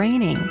emotionally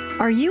draining?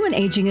 Are you an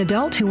aging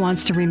adult who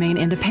wants to remain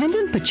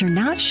independent, but you're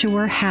not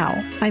sure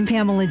how? I'm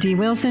Pamela D.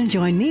 Wilson.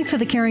 Join me for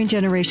the Caring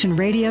Generation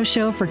radio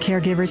show for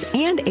caregivers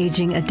and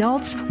aging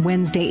adults,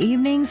 Wednesday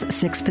evenings,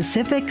 6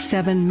 Pacific,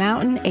 7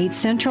 Mountain, 8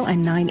 Central,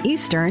 and 9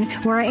 Eastern,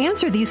 where I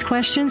answer these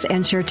questions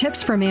and share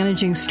tips for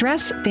managing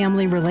stress,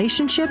 family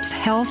relationships,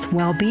 health,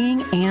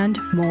 well-being, and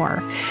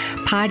more.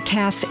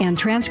 Podcasts and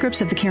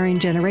transcripts of the Caring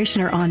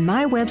Generation are on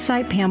my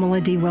website,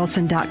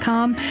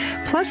 PamelaDWilson.com,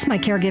 plus my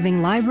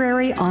caregiving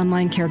library,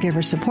 online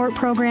caregiver support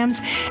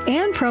programs,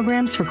 and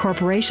programs for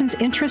corporations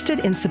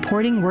interested in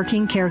supporting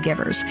working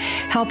caregivers.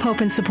 Help,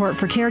 hope, and support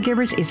for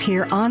caregivers is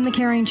here on the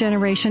Caring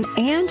Generation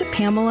and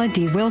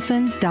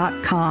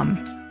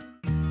PamelaDWilson.com.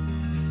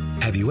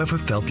 Have you ever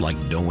felt like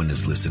no one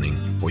is listening,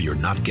 or you're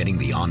not getting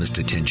the honest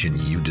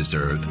attention you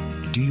deserve?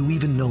 Do you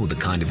even know the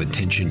kind of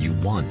attention you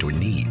want or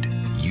need?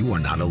 You are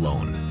not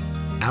alone.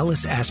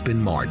 Alice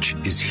Aspen March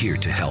is here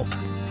to help.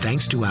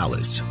 Thanks to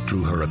Alice,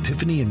 through her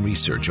epiphany and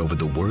research over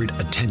the word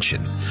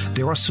attention,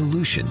 there are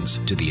solutions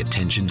to the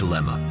attention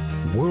dilemma.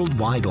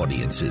 Worldwide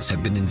audiences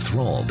have been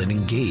enthralled and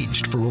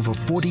engaged for over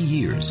 40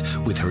 years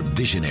with her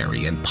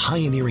visionary and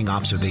pioneering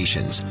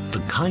observations.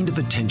 The kind of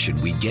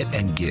attention we get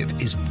and give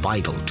is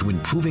vital to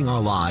improving our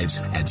lives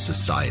and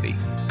society.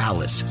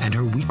 Alice and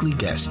her weekly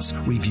guests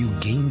review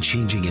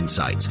game-changing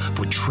insights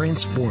for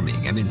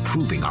transforming and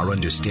improving our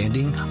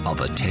understanding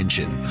of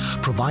attention,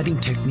 providing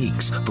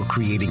techniques for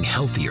creating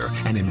healthier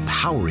and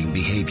empowering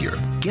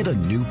behavior. Get a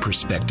new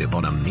perspective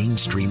on a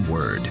mainstream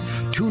word.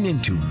 Tune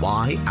into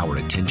Why Our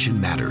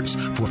Attention Matters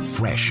for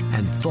fresh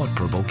and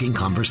thought-provoking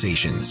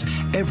conversations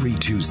every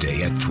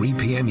Tuesday at 3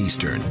 p.m.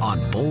 Eastern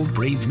on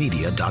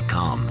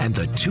boldbravemedia.com and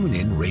the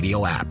TuneIn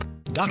Radio app.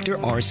 Dr.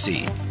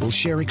 RC will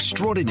share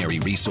extraordinary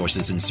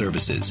resources and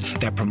services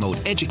that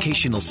promote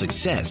educational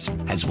success,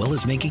 as well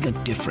as making a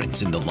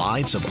difference in the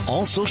lives of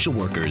all social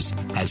workers,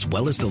 as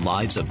well as the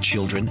lives of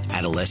children,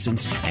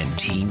 adolescents, and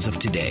teens of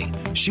today.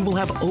 She will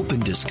have open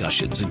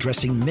discussions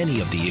addressing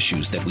many of the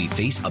issues that we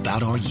face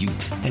about our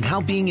youth and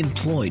how being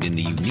employed in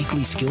the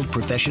uniquely skilled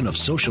profession of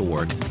social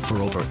work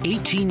for over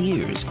 18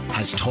 years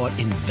has taught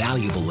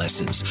invaluable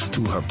lessons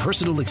through her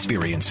personal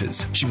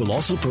experiences. She will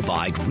also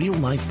provide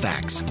real-life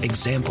facts,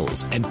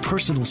 examples, and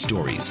personal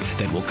stories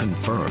that will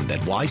confirm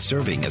that why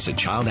serving as a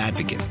child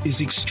advocate is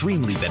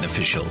extremely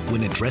beneficial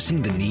when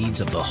addressing the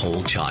needs of the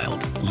whole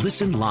child.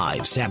 Listen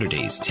live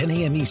Saturdays, 10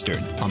 a.m.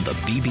 Eastern on the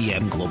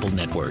BBM Global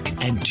Network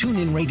and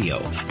TuneIn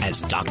Radio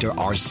as Dr.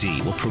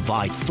 RC will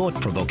provide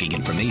thought-provoking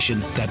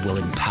information that will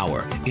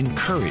empower,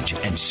 encourage,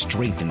 and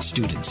strengthen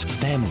students,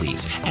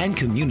 families, and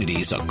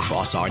communities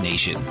across our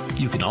nation.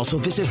 You can also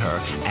visit her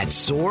at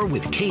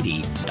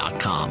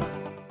soarwithkatie.com.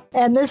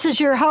 And this is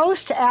your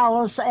host,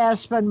 Alice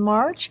Aspen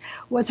March,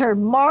 with her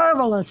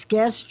marvelous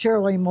guest,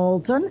 Shirley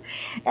Moulton.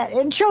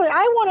 And Shirley,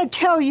 I want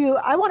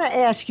to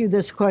ask you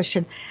this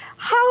question.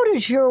 How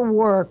does your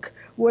work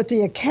with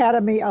the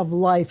Academy of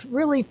Life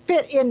really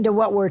fit into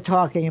what we're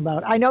talking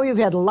about? I know you've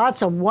had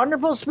lots of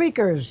wonderful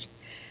speakers,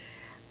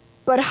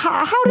 but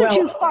how did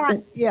you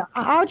find the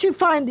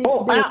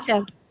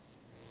Academy?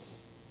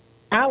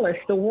 Alice,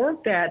 the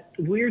work that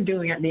we're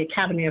doing at the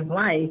Academy of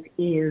Life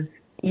is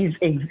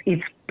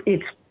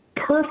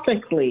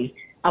perfectly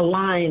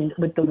aligned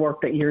with the work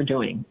that you're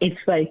doing. It's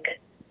like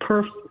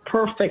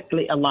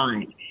perfectly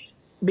aligned,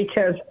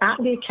 because at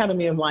the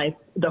Academy of Life,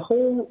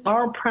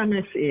 our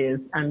premise is,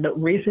 and the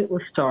reason it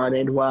was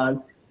started was,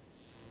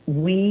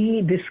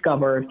 we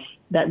discovered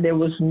that there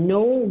was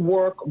no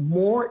work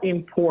more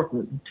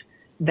important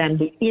than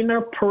the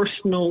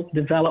interpersonal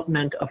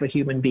development of a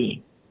human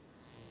being.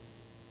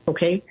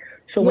 Okay?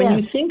 So when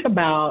you think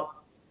about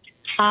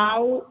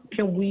how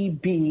can we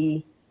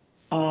be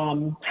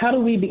how do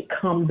we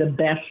become the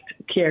best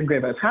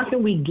caregivers? How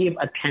can we give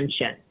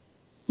attention?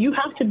 You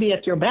have to be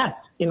at your best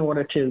in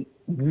order to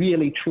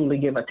really, truly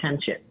give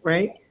attention,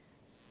 right?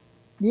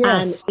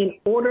 Yes. And in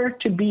order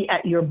to be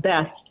at your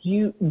best,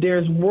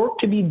 there's work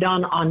to be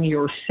done on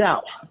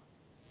yourself.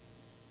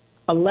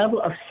 A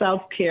level of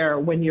self-care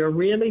when you're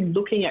really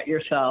looking at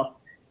yourself,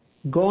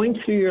 going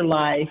through your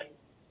life,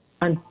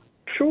 and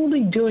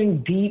truly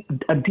doing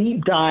a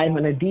deep dive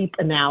and a deep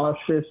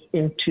analysis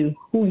into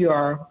who you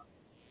are,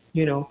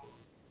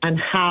 and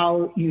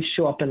how you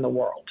show up in the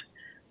world.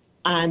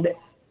 And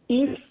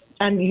you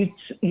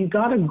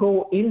got to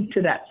go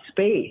into that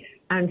space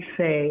and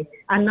say,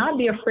 and not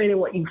be afraid of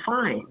what you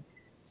find.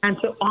 And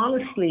so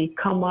honestly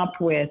come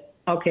up with,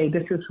 okay,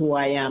 this is who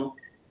I am.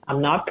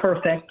 I'm not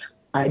perfect.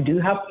 I do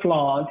have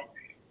flaws,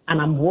 and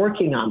I'm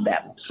working on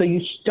them. So you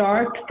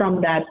start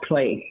from that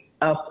place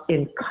of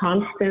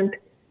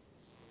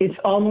it's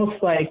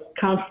almost like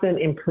constant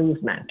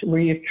improvement,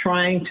 where you're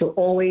trying to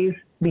always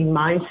be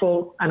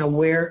mindful and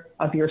aware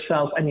of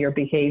yourself and your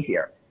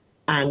behavior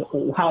and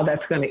how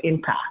that's going to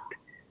impact.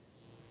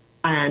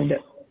 And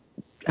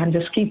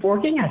just keep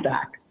working at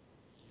that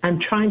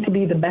and trying to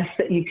be the best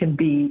that you can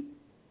be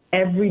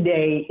every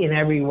day in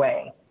every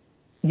way.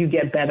 You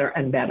get better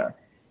and better.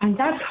 And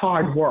that's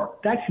hard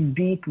work. That's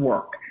deep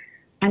work.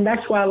 And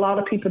that's why a lot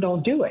of people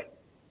don't do it,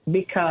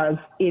 because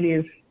it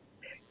is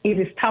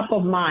top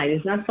of mind.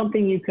 It's not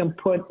something you can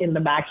put in the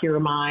back of your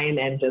mind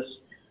and just,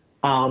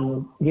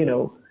 you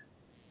know,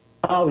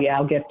 oh yeah,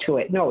 I'll get to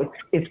it. No,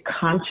 it's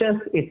conscious.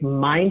 It's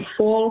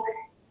mindful.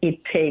 It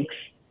takes,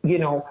 you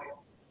know,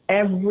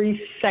 every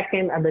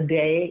second of the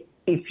day.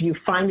 If you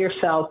find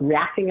yourself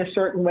reacting a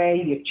certain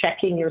way, you're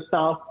checking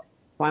yourself.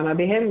 Why am I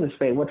behaving this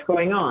way? What's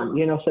going on?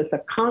 You know, so it's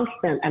a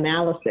constant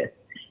analysis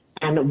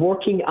and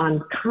working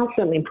on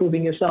constantly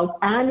improving yourself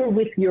and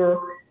as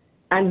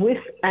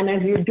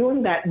you're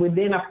doing that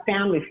within a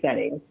family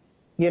setting,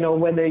 you know,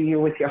 whether you're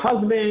with your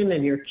husband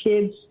and your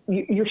kids,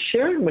 you're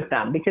sharing with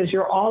them because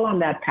you're all on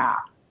that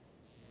path.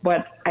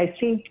 But I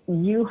think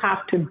you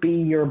have to be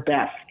your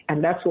best.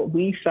 And that's what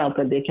we felt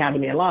at the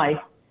Academy of Life,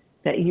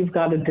 that you've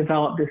got to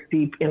develop this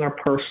deep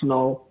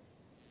interpersonal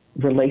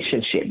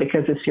relationship,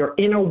 because it's your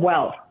inner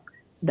wealth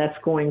that's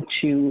going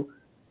to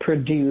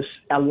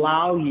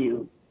allow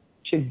you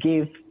to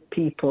give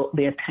people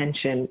the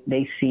attention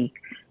they seek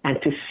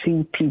and to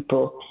see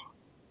people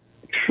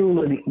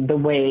truly the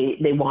way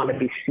they want to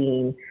be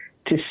seen,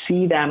 to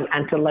see them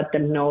and to let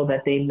them know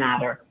that they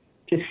matter,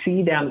 to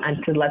see them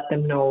and to let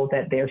them know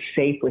that they're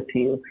safe with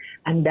you.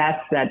 And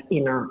that's that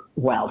inner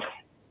wealth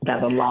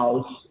that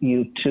allows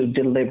you to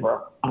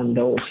deliver on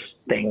those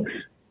things.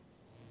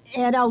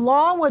 And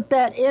along with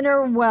that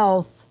inner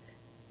wealth,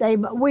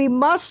 we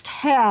must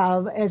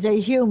have, as a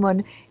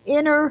human,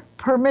 inner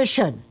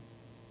permission.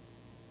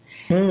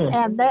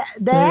 And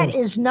that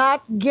is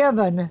not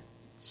given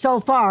so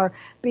far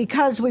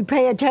because we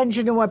pay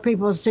attention to what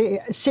people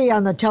see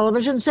on the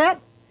television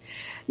set.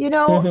 You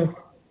know,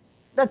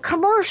 the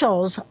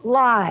commercials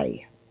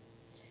lie.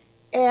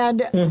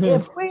 And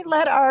if we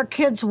let our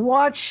kids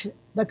watch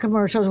the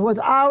commercials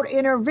without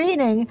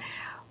intervening,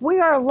 we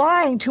are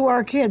lying to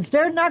our kids.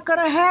 They're not going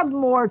to have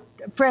more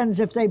friends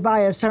if they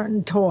buy a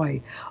certain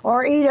toy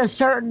or eat a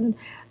certain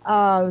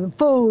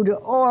food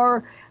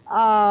or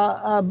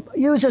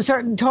use a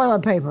certain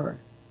toilet paper.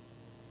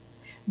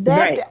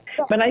 That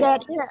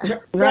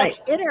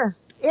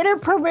inner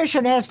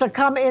permission has to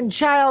come in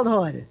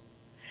childhood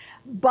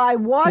by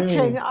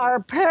watching our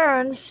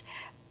parents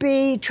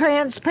be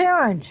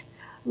transparent.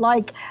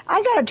 Like,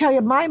 I got to tell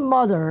you, my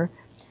mother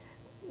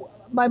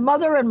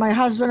and my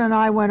husband and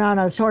I went on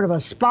a sort of a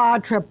spa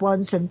trip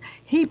once, and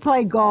he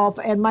played golf,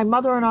 and my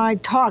mother and I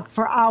talked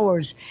for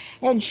hours.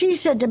 And she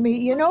said to me,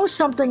 you know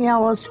something,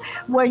 Alice,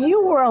 when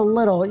you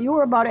were you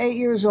were about 8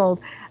 years old,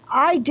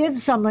 I did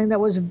something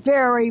that was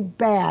very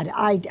bad.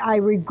 I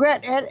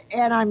regret it,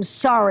 and I'm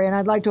sorry, and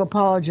I'd like to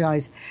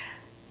apologize.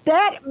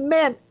 That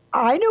meant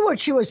I knew what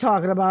she was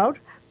talking about.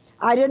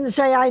 I didn't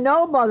say, I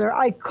know, Mother.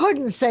 I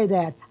couldn't say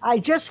that. I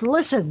just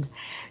listened.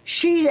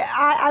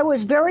 I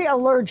was very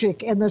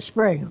allergic in the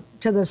spring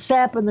to the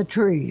sap in the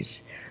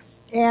trees.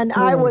 And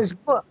it was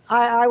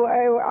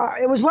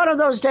one of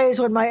those days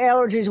when my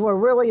allergies were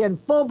really in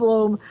full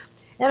bloom,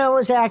 and I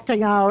was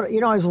acting out,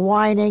 I was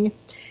whining.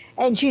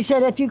 And she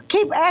said, if you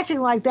keep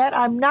acting like that,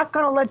 I'm not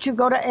going to let you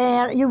go to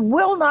Ann. You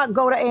will not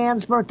go to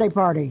Ann's birthday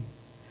party.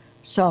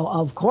 So,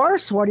 of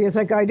course, what do you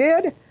think I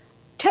did?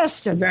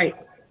 Tested. Right.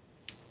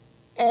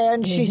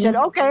 And she said,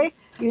 okay,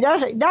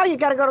 now you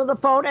got to go to the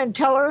phone and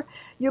tell her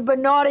you've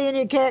been naughty and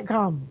you can't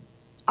come.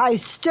 I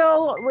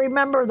still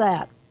remember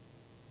that.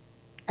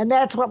 And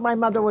that's what my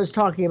mother was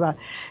talking about.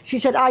 She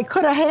said, I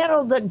could have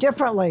handled it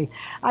differently.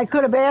 I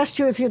could have asked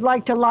you if you'd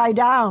like to lie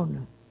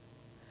down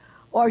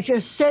or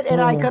just sit, and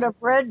I could have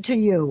read to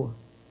you.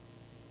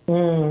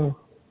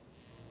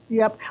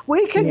 Yep.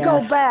 We can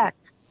go back.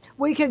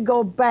 We can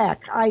go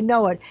back, I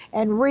know it,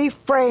 and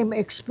reframe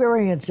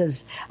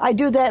experiences. I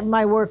do that in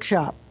my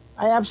workshop.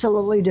 I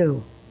absolutely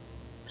do.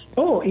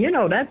 Oh,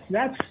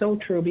 that's so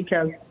true,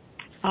 because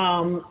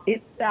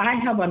I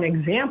have an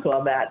example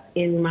of that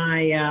in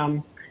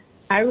my.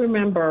 I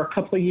remember a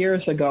couple of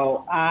years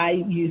ago, I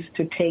used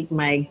to take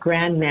my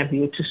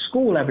grandnephew to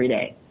school every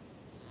day,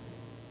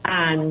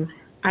 and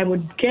I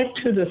would get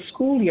to the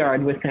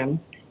schoolyard with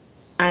him,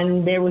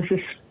 and there was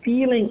this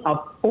feeling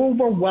of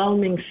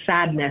overwhelming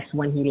sadness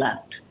when he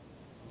left,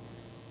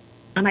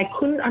 and I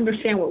couldn't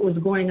understand what was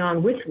going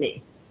on with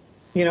me.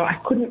 I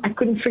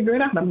couldn't figure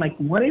it out. I'm like,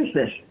 what is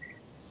this?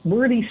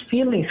 Where are these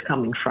feelings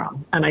coming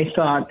from? And I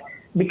thought,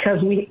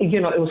 because it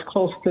was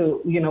close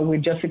to, we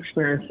just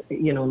experienced,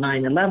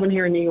 9/11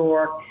 here in New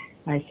York.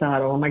 I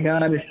thought, oh my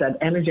God, it's that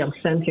energy I'm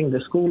sensing.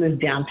 The school is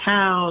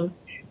downtown.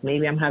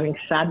 Maybe I'm having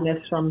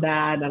sadness from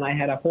that. And I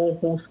had a whole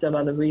host of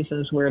other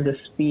reasons where this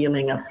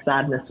feeling of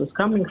sadness was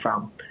coming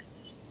from.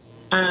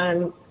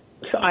 And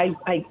so I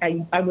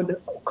would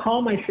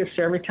call my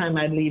sister every time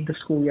I'd leave the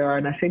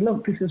schoolyard, and I say,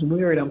 look, this is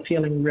weird. I'm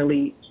feeling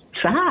really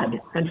sad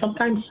and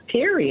sometimes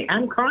teary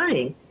and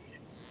crying.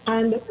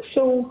 And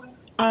so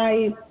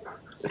I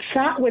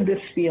sat with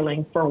this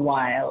feeling for a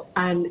while,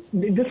 and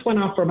this went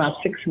on for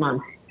about 6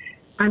 months.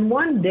 And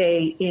one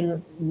day,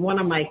 in one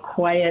of my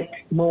quiet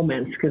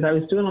moments, because I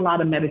was doing a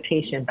lot of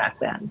meditation back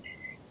then,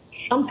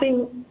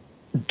 something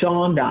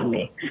dawned on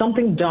me.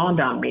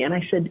 And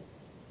I said,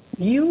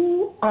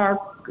 you are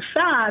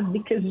sad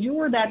because you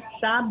were that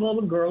sad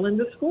little girl in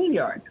the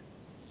schoolyard.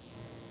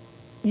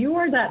 You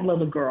are that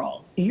little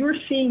girl. You're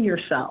seeing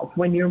yourself.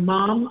 When your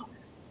mom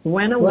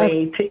went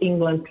away to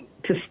England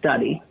to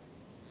study,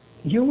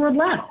 you were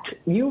left.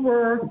 You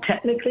were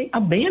technically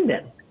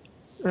abandoned,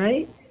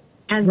 right?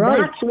 And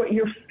that's what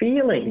you're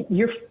feeling.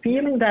 You're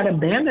feeling that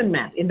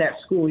abandonment in that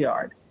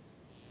schoolyard.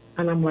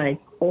 And I'm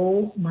like,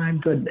 oh my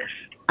goodness.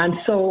 And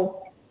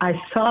so I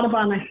thought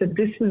about it and I said,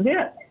 this is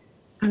it.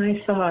 And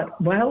I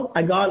thought, well,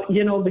 I got,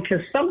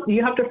 because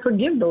you have to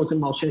forgive those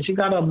emotions. You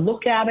got to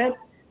look at it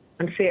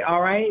and say,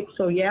 all right,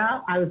 so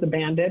yeah, I was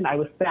abandoned. I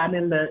was sad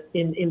in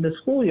the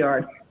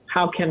schoolyard.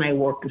 How can I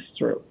work this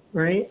through,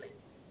 right?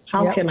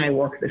 How can I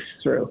work this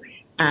through?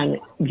 And,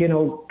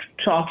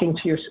 talking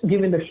to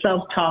giving the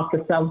self-talk,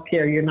 the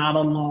self-care, you're not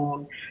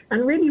alone,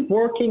 and really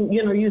working,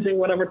 using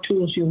whatever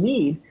tools you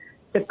need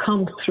to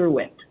come through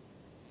it.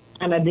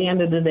 And at the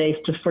end of the day,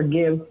 to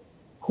forgive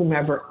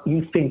whomever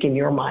you think in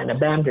your mind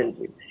abandoned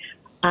you.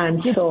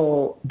 And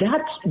so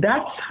that's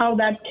how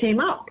that came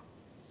up,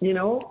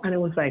 and it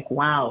was like,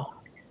 wow.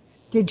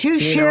 Did you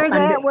share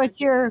that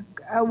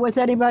with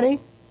anybody?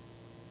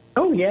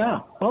 Oh, yeah.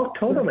 Oh,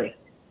 totally.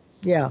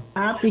 Yeah.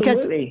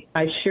 Absolutely.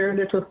 I shared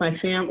it with my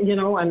family,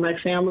 and my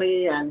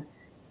family and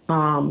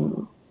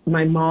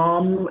my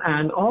mom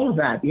and all of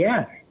that.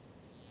 Yes.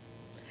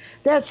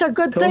 That's a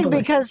good thing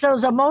because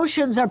those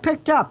emotions are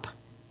picked up,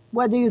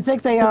 whether you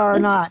think they are or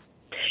not.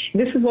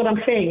 This is what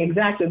I'm saying.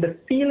 Exactly. The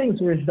feelings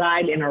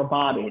reside in our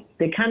bodies.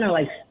 They kind of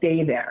like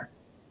stay there.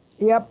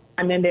 Yep.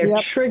 And then they're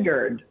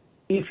triggered.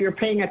 If you're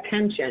paying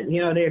attention,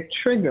 they're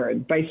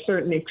triggered by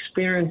certain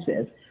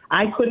experiences.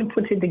 I couldn't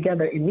put it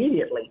together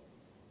immediately.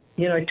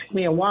 It took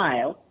me a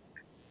while.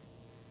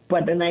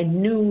 But then I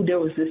knew there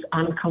was this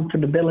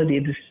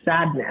uncomfortability, this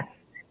sadness.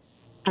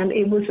 And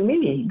it was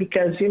me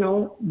because,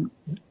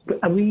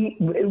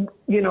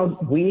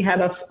 we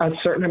had a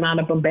certain amount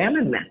of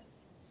abandonment.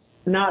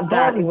 Not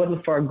that it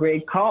wasn't for a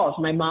great cause.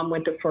 My mom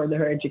went to further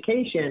her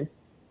education,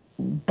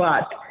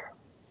 but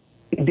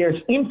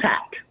there's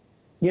impact.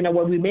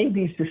 When we make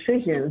these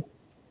decisions,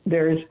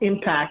 there is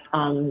impact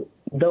on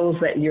those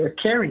that you're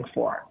caring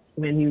for.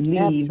 When you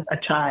leave a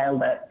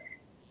child at,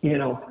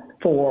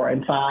 4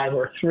 and 5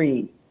 or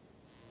 3,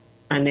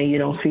 and then you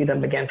don't see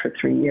them again for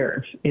 3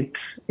 years,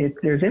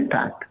 there's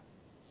impact.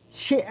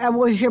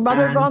 Was your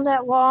mother gone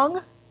that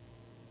long?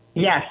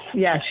 Yes.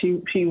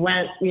 She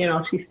went,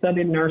 she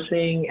studied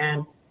nursing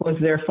and was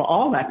there for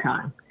all that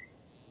time.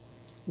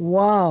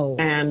 Wow.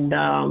 And,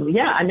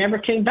 I never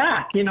came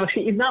back.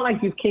 It's not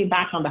like you came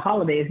back on the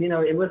holidays.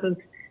 It wasn't,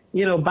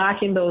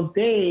 back in those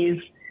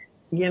days,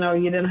 you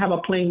didn't have a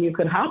plane you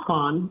could hop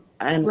on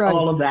and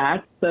all of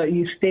that. So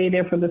you stay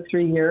there for the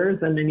 3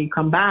 years and then you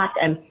come back.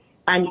 And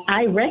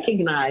I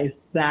recognized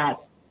that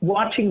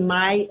watching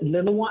my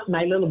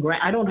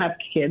I don't have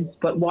kids,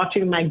 but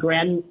watching my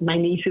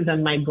nieces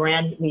and my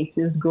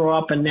grandnieces grow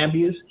up and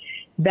nephews,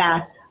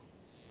 that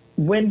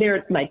when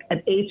they're like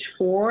at age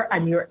 4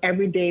 and you're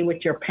every day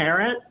with your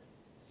parent,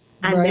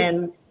 and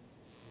then,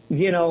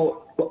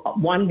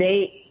 one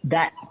day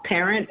that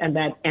parent and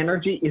that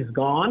energy is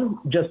gone,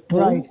 just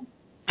boom,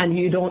 and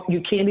you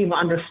can't even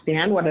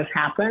understand what has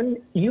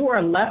happened, you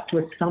are left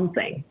with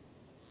something.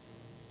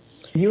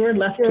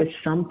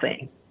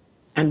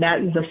 And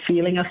that is a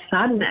feeling of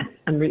sadness,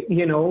 and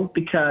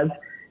because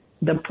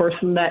the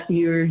person that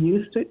you're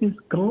used to is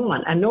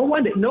gone, and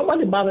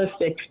nobody bothers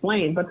to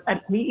explain. But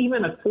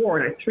even at 4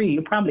 and at 3,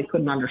 you probably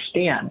couldn't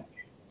understand.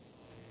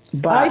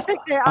 But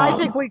I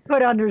think we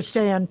could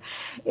understand.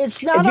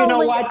 It's not. You know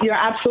what? You're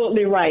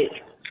absolutely right.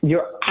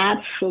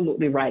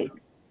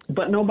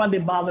 But nobody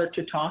bothered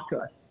to talk to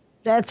us.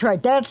 That's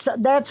right. That's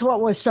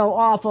what was so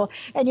awful.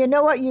 And you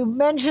know what? You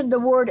mentioned the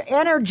word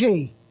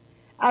energy.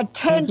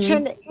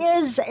 Attention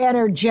is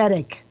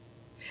energetic.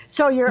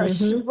 So you're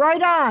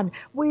right on.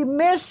 We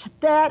miss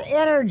that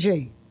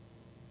energy.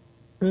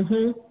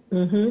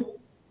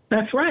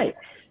 That's right.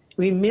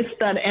 We missed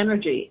that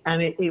energy,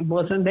 and it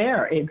wasn't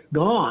there. It's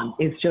gone.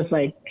 It's just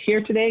like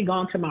here today,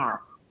 gone tomorrow.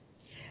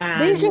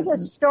 And these are the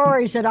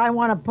stories that I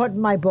want to put in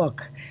my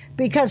book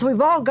because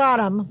we've all got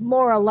them,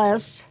 more or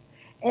less.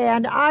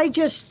 And I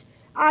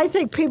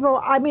think people,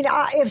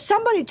 if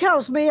somebody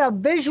tells me a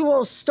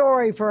visual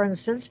story, for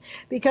instance,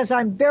 because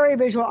I'm very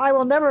visual, I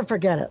will never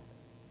forget it.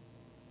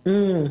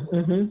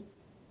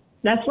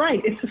 That's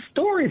right. It's the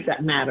stories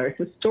that matter. It's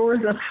the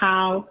stories of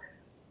how,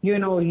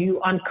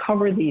 you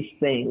uncover these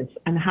things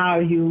and how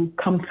you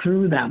come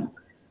through them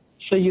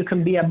so you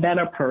can be a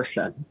better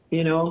person,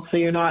 so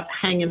you're not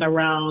hanging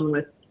around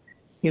with,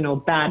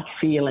 bad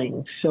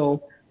feelings.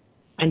 So,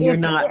 and you're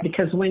not,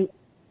 because when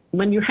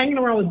you're hanging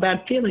around with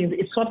bad feelings,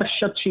 it sort of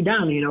shuts you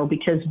down,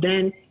 because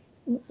then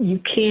you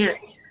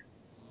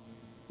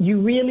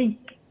really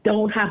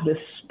don't have the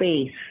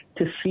space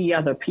to see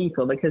other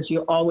people because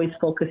you're always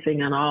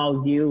focusing on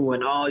all you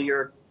and all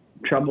your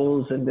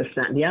troubles and this,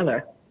 that, and the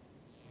other.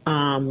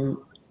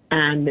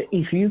 And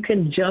if you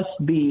can just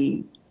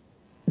be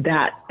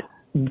that,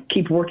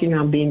 keep working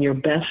on being your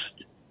best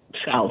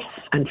self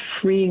and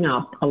freeing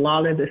up a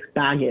lot of this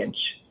baggage,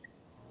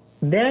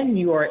 then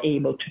you are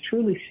able to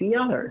truly see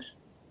others.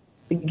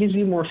 It gives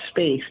you more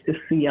space to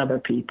see other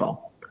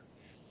people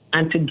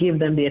and to give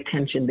them the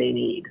attention they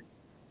need.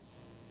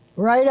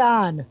 Right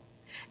on.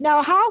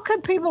 Now, how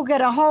can people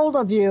get a hold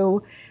of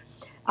you?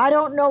 I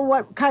don't know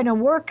what kind of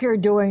work you're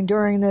doing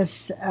during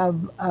this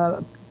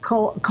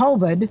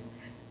COVID,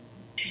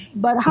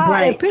 but how?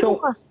 Right. If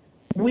people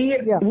So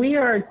we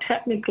are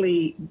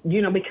technically,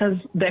 because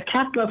the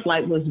Academy of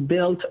Life was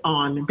built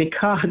on,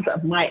 because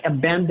of my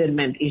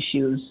abandonment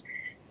issues,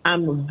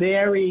 I'm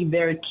very,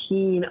 very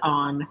keen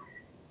on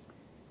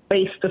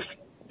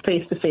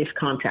face-to-face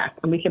contact,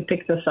 and we can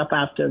pick this up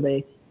after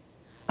the.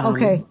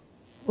 Okay.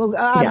 Well,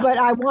 but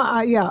I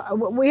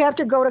want, we have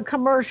to go to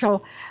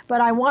commercial,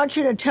 but I want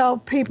you to tell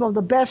people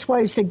the best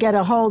ways to get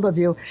a hold of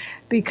you,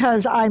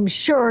 because I'm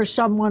sure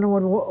someone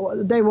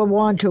they will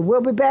want to.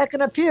 We'll be back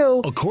in a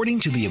few.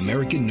 According to the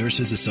American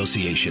Nurses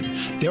Association,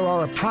 there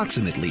are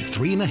approximately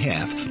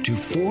 3.5 to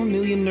 4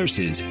 million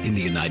nurses in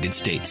the United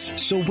States.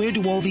 So where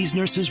do all these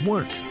nurses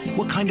work?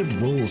 What kind of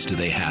roles do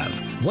they have?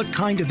 What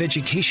kind of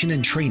education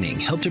and training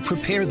help to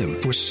prepare them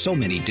for so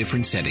many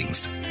different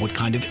settings? What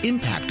kind of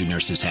impact do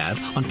nurses have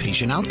on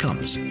patient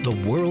outcomes? The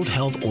World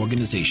Health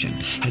Organization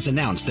has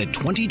announced that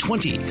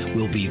 2020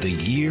 will be the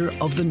year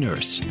of the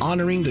nurse,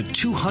 honoring the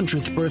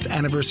 200th birth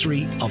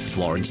anniversary of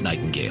Florence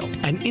Nightingale.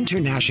 An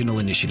international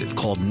initiative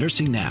called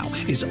Nursing Now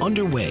is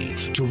underway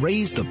to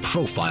raise the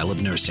profile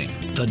of nursing.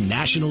 The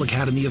National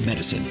Academy of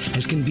Medicine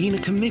has convened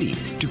a committee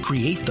to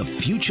create the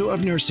Future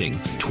of Nursing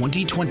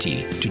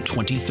 2020 to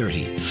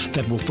 2030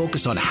 that will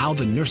focus on how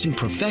the nursing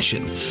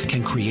profession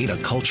can create a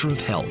culture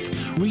of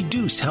health,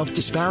 reduce health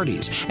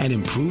disparities, and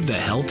improve the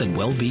health and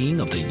well-being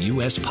of the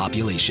U.S.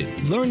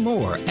 population. Learn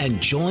more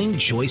and join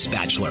Joyce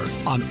Batchelor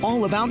on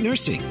All About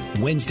Nursing,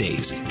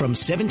 Wednesdays from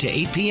 7 to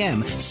 8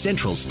 p.m.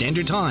 Central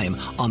Standard Time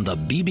on the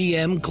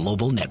BBM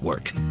Global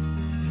Network.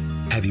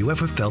 Have you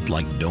ever felt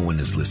like no one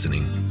is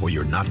listening, or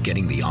you're not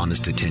getting the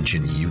honest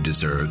attention you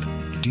deserve?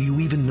 Do you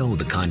even know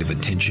the kind of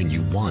attention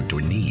you want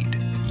or need?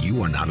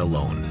 You are not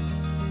alone.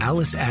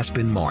 Alice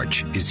Aspen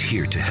March is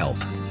here to help.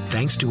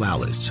 Thanks to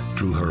Alice,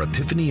 through her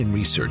epiphany and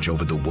research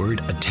over the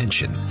word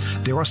attention,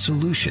 there are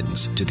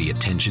solutions to the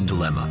attention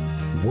dilemma.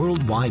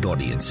 Worldwide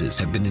audiences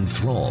have been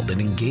enthralled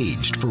and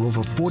engaged for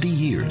over 40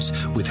 years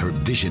with her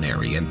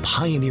visionary and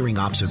pioneering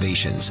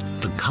observations.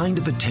 The kind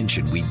of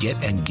attention we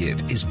get and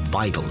give is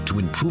vital to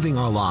improving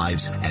our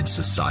lives and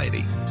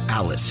society.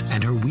 Alice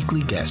and her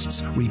weekly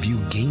guests review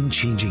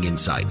game-changing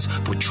insights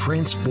for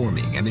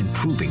transforming and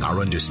improving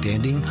our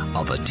understanding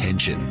of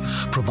attention,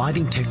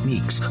 providing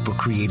techniques for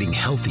creating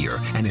healthier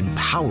and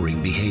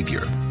empowering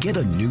behavior. Get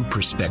a new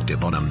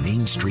perspective on a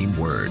mainstream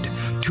word.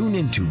 Tune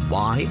into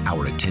Why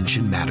Our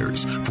Attention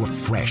Matters for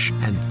fresh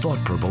and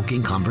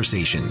thought-provoking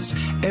conversations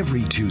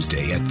every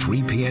Tuesday at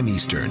 3 p.m.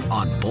 Eastern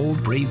on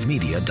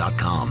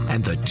boldbravemedia.com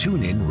and the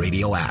TuneIn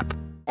Radio app.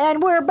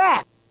 And we're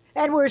back,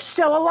 and we're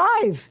still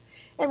alive.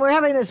 And we're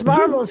having this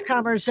marvelous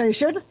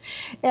conversation.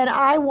 And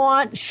I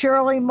want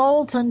Shirley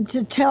Moulton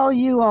to tell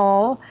you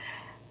all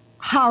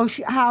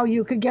how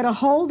you could get a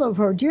hold of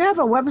her. Do you have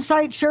a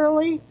website,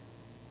 Shirley?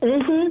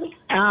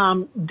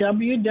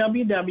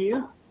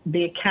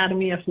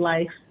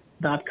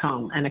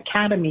 www.theacademyoflife.com. And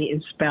Academy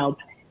is spelled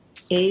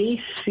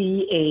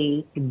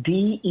ACADEMI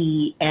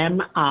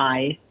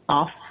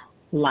of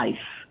life.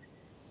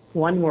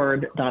 One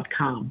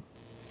word.com.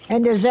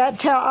 And does that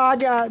tell,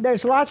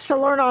 there's lots to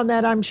learn on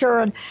that, I'm sure.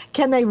 And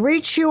can they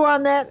reach you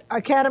on that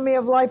Academy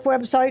of Life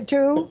website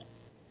too?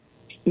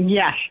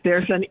 Yes,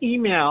 there's an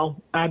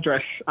email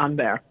address on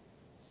there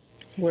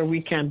where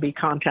we can be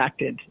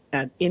contacted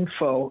at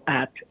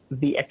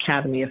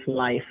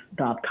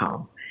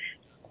info@theacademyoflife.com.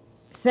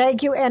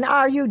 Thank you. And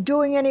are you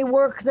doing any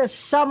work this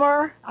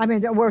summer? I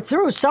mean, we're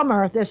through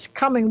summer, this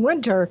coming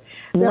winter.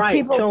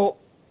 Right. So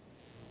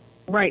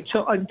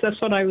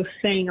that's what I was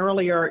saying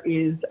earlier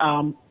is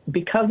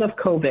because of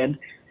COVID,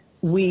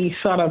 we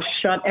sort of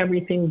shut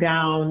everything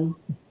down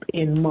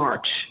in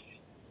March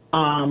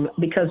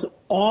because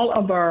all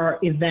of our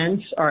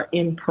events are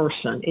in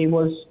person.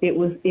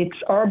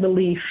 It's our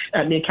belief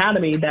at the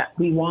Academy that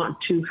we want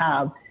to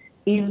have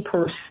in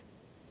person,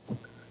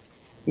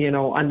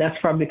 and that's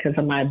probably because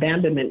of my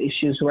abandonment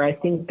issues, where I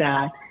think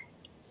that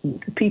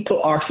we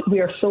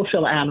are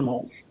social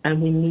animals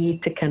and we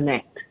need to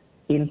connect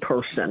in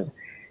person.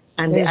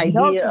 And the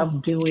idea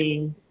of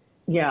doing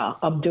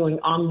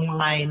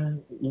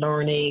online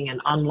learning and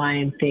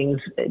online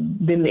things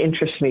didn't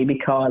interest me,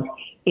 because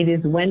it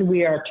is when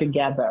we are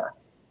together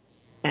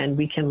and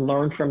we can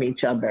learn from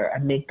each other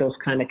and make those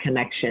kind of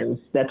connections,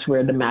 that's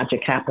where the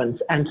magic happens.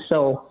 And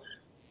so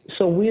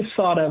we've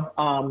sort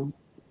of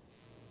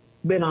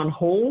been on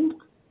hold,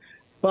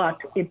 but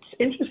it's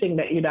interesting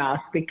that you'd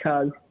ask,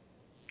 because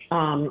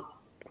I'm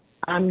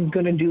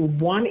going to do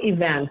one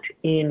event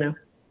in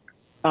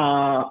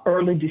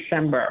early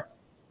December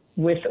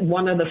with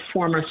one of the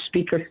former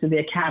speakers to the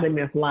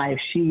Academy of Life.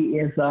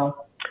 She's an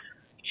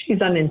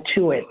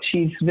intuit.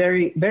 She's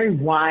very, very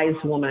wise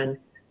woman.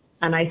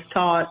 And I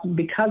thought,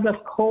 because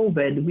of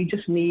COVID,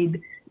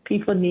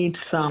 people need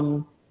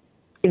some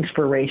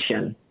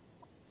inspiration.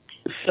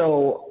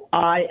 So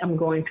I am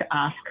going to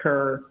ask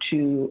her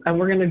and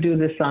we're going to do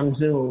this on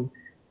Zoom,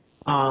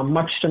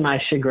 much to my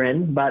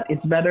chagrin, but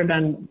it's better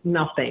than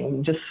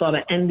nothing. Just sort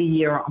of end the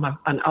year on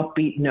an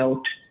upbeat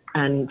note,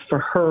 and for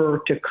her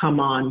to come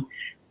on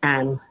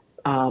and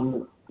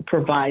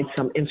provide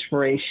some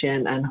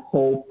inspiration and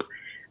hope,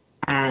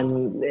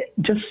 and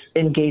just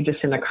engage us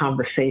in a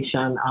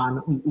conversation on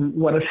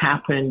what has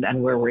happened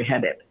and where we're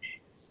headed.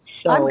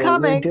 So I'm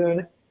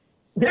coming.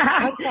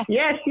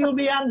 Yes, you'll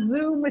be on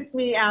Zoom with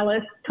me,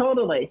 Alice.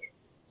 Totally.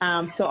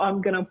 So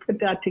I'm going to put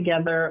that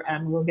together,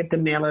 and we'll get the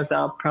mailers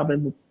out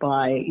probably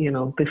by,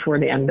 before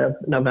the end of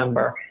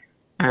November.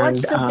 And,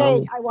 what's the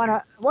date?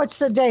 What's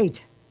the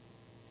date?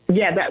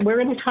 Yeah, we're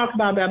going to talk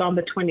about that on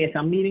the 20th.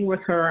 I'm meeting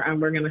with her,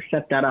 and we're going to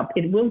set that up.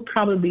 It will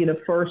probably be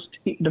the first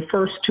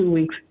 2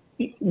 weeks,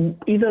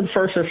 either the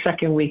first or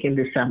second week in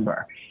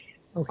December.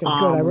 Okay,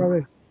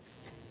 good.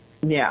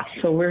 Yeah,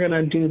 so we're going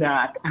to do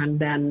that. And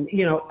then,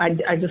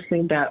 I just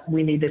think that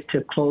we needed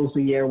to close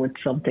the year with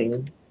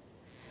something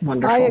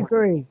wonderful. I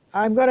agree.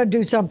 I'm going to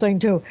do something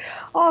too.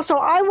 Also,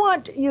 I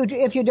want you to,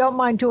 if you don't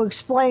mind, to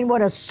explain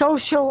what a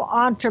social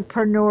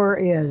entrepreneur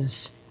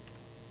is.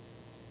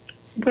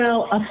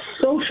 Well, a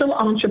social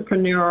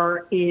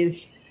entrepreneur is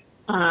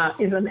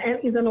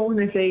an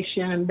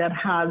organization that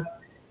has,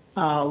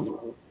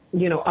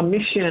 a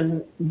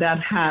mission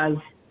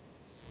that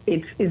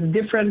is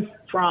different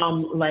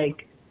from a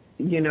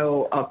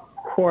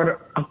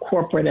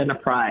corporate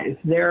enterprise.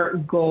 Their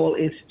goal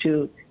is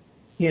to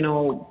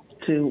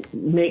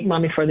make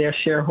money for their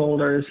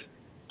shareholders.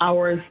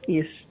 Ours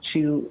is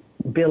to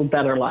build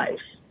better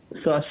lives.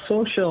 So a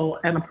social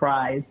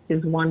enterprise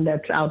is one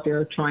that's out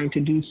there trying to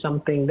do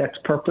something that's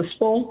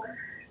purposeful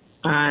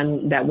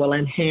and that will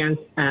enhance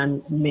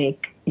and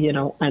make,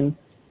 and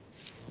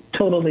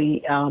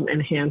totally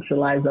enhance the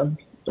lives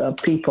of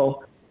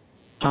people.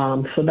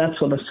 So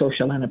that's what a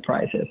social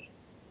enterprise is.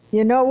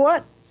 You know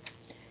what?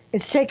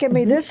 It's taken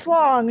me this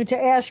long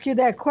to ask you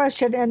that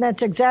question, and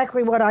that's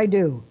exactly what I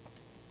do.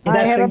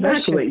 That's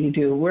exactly what you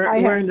do.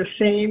 We're in the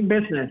same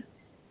business.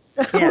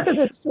 Yes. We're in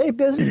the same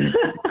business.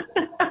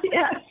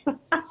 Yes.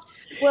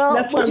 Well,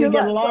 that's why we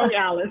get along,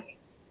 Alice.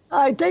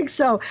 I think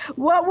so.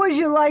 What would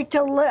you like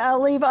to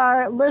leave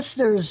our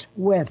listeners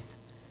with,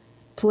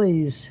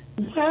 please?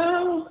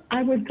 Well,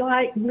 I would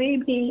like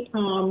maybe,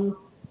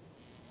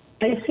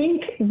 I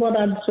think what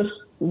I'd just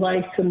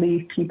like to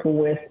leave people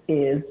with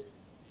is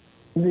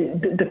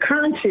the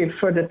currency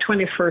for the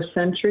 21st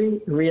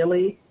century,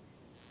 really.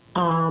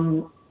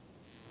 And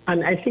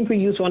I think we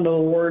use one of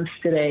the words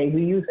today.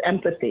 We use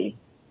empathy.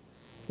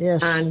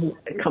 Yes. And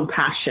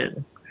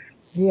compassion.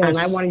 Yes. And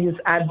I want to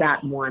add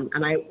that one.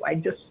 And I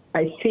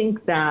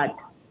think that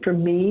for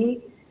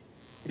me,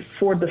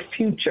 for the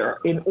future,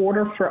 in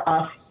order for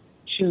us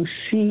to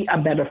see a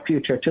better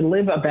future, to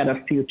live a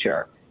better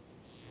future,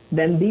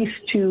 then these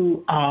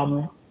two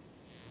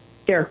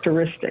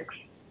characteristics,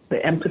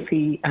 the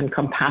empathy and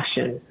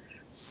compassion,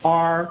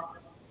 are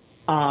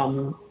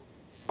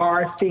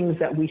things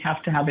that we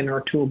have to have in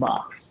our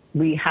toolbox.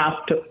 We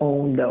have to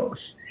own those.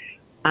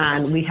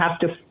 And we have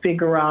to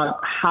figure out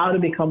how to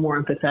become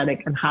more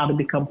empathetic and how to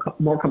become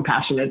more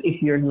compassionate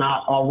if you're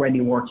not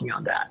already working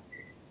on that.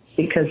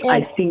 Because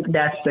I think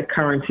that's the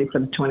currency for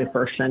the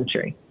 21st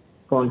century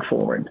going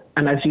forward.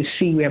 And as you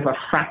see, we have a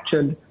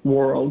fractured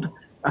world,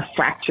 a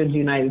fractured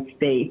United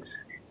States,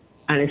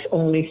 and it's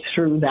only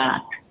through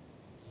that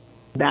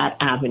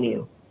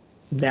avenue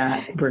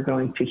that we're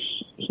going to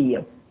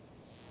heal.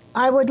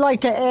 I would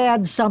like to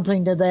add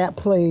something to that,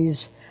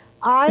 please.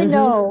 I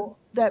know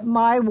that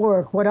my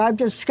work, what I've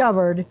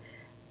discovered,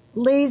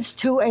 leads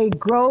to a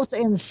growth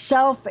in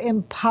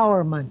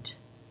self-empowerment.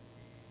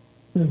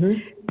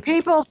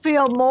 People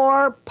feel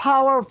more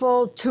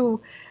powerful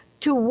to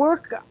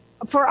work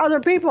for other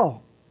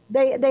people.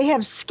 They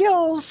have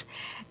skills,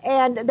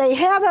 and they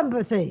have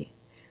empathy,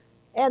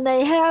 and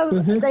they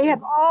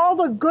have all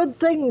the good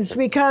things,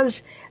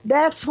 because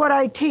that's what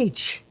I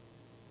teach.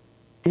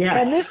 Yeah.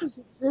 And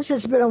this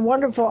has been a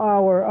wonderful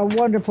hour,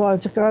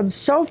 it's gone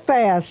so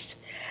fast.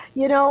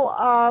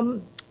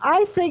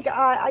 I think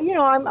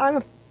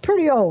I'm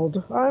pretty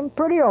old.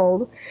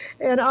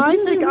 And I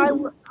think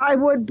I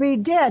would be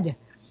dead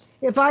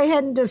if I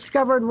hadn't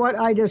discovered what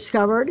I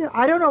discovered.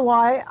 I don't know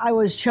why I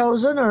was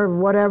chosen or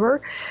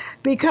whatever,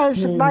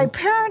 because my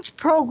parents'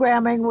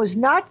 programming was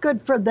not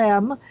good for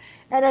them,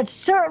 and it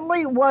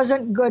certainly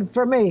wasn't good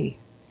for me.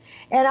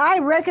 And I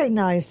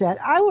recognized that.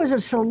 I was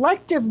a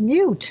selective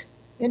mute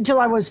until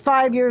I was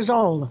 5 years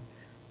old.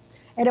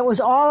 And it was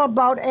all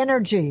about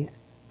energy.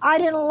 I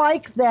didn't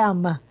like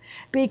them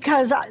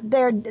because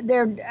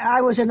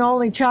I was an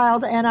only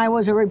child, and I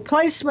was a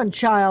replacement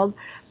child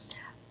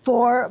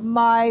for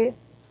my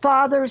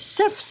father's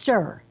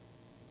sister.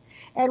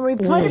 And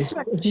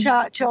replacement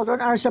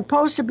children are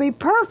supposed to be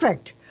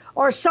perfect,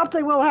 or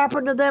something will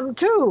happen to them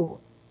too.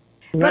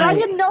 Right. But I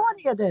didn't know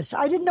any of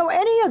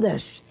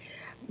this.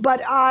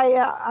 But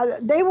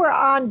they were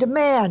on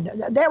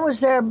demand. That was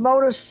their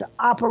modus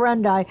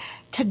operandi,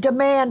 to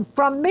demand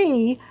from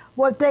me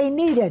what they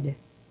needed.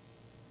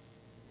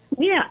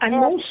 Yeah,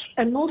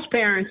 and most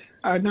parents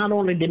are not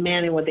only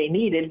demanding what they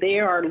needed, they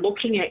are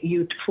looking at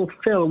you to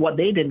fulfill what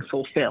they didn't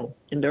fulfill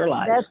in their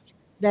lives.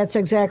 That's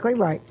exactly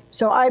right.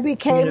 So I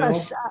became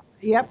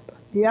yep.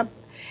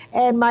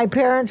 And my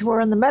parents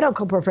were in the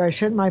medical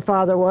profession, my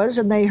father was,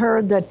 and they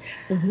heard that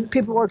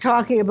people were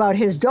talking about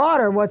his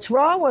daughter, what's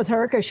wrong with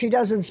her, because she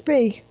doesn't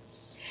speak.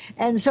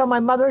 And so my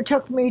mother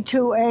took me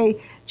to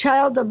a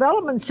child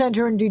development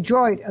center in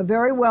Detroit, a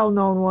very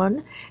well-known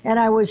one, and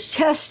I was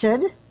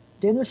tested,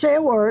 didn't say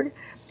a word,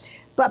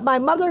 but my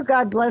mother,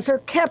 God bless her,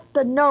 kept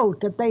the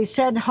note that they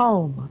sent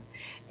home.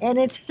 And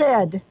it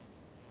said,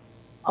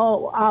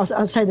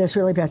 I'll say this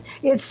really fast.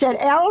 It said,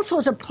 Alice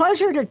was a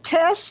pleasure to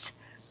test.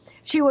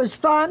 She was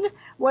fun.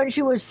 When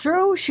she was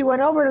through, she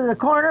went over to the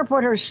corner,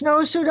 put her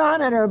snowsuit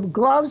on and her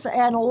gloves,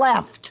 and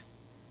left.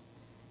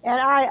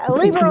 And I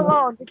leave her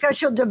alone because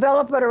she'll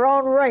develop at her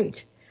own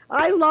rate.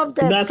 I loved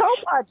that so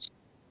much.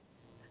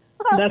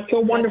 That's so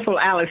wonderful,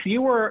 Alice.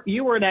 You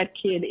were that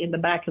kid in the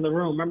back of the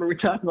room. Remember we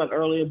talked about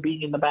earlier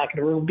being in the back of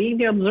the room, being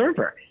the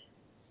observer.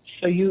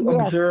 So you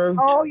observed.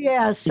 Oh,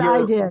 yes,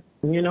 I did.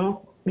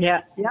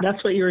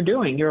 That's what you were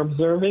doing. You're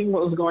observing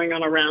what was going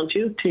on around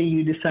you till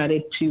you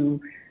decided to,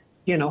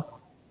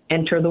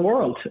 enter the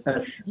world.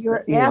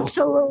 You're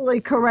absolutely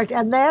correct.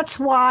 And that's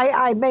why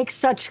I make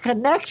such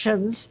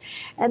connections,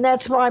 and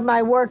that's why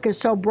my work is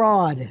so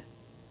broad.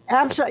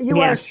 Absolutely. You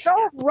are so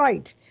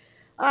right.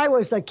 I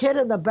was the kid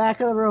in the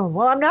back of the room.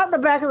 Well, I'm not in the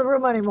back of the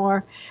room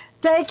anymore.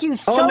 Thank you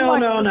so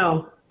much.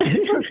 No.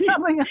 For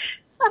coming.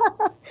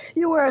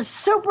 You were a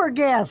super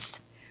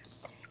guest.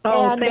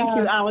 Oh, thank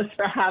you, Alice,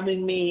 for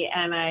having me.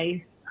 And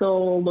I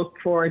so look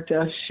forward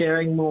to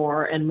sharing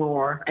more and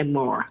more and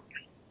more.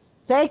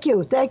 Thank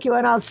you.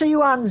 And I'll see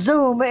you on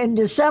Zoom in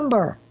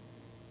December.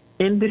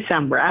 In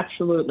December,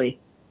 absolutely.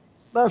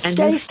 Well,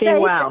 stay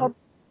safe. Well.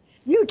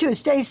 You too.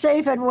 Stay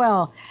safe and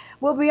well.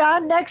 We'll be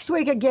on next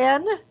week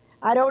again.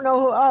 I don't know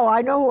who.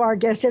 I know who our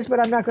guest is,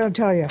 but I'm not going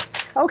to tell you.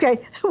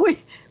 Okay,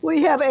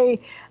 we have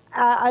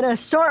an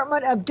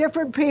assortment of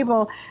different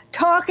people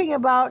talking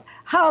about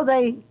how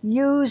they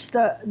use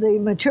the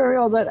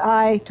material that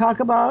I talk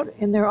about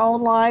in their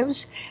own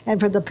lives and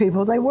for the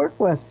people they work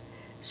with.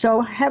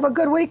 So have a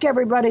good week,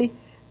 everybody.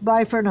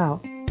 Bye for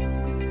now.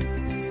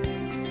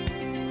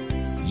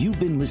 You've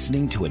been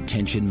listening to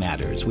Attention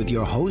Matters with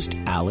your host,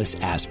 Alice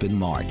Aspen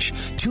March.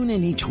 Tune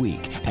in each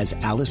week as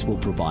Alice will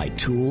provide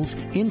tools,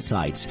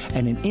 insights,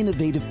 and an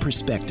innovative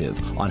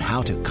perspective on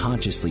how to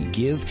consciously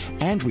give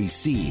and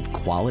receive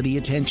quality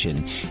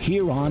attention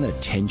here on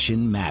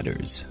Attention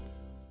Matters.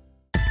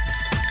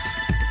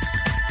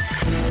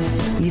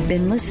 You've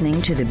been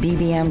listening to the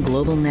BBM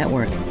Global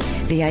Network.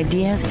 The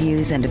ideas,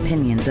 views, and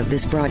opinions of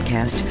this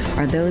broadcast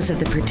are those of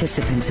the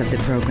participants of the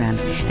program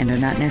and are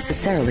not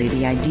necessarily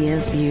the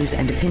ideas, views,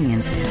 and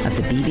opinions of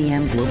the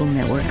BBM Global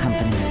Network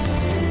Company.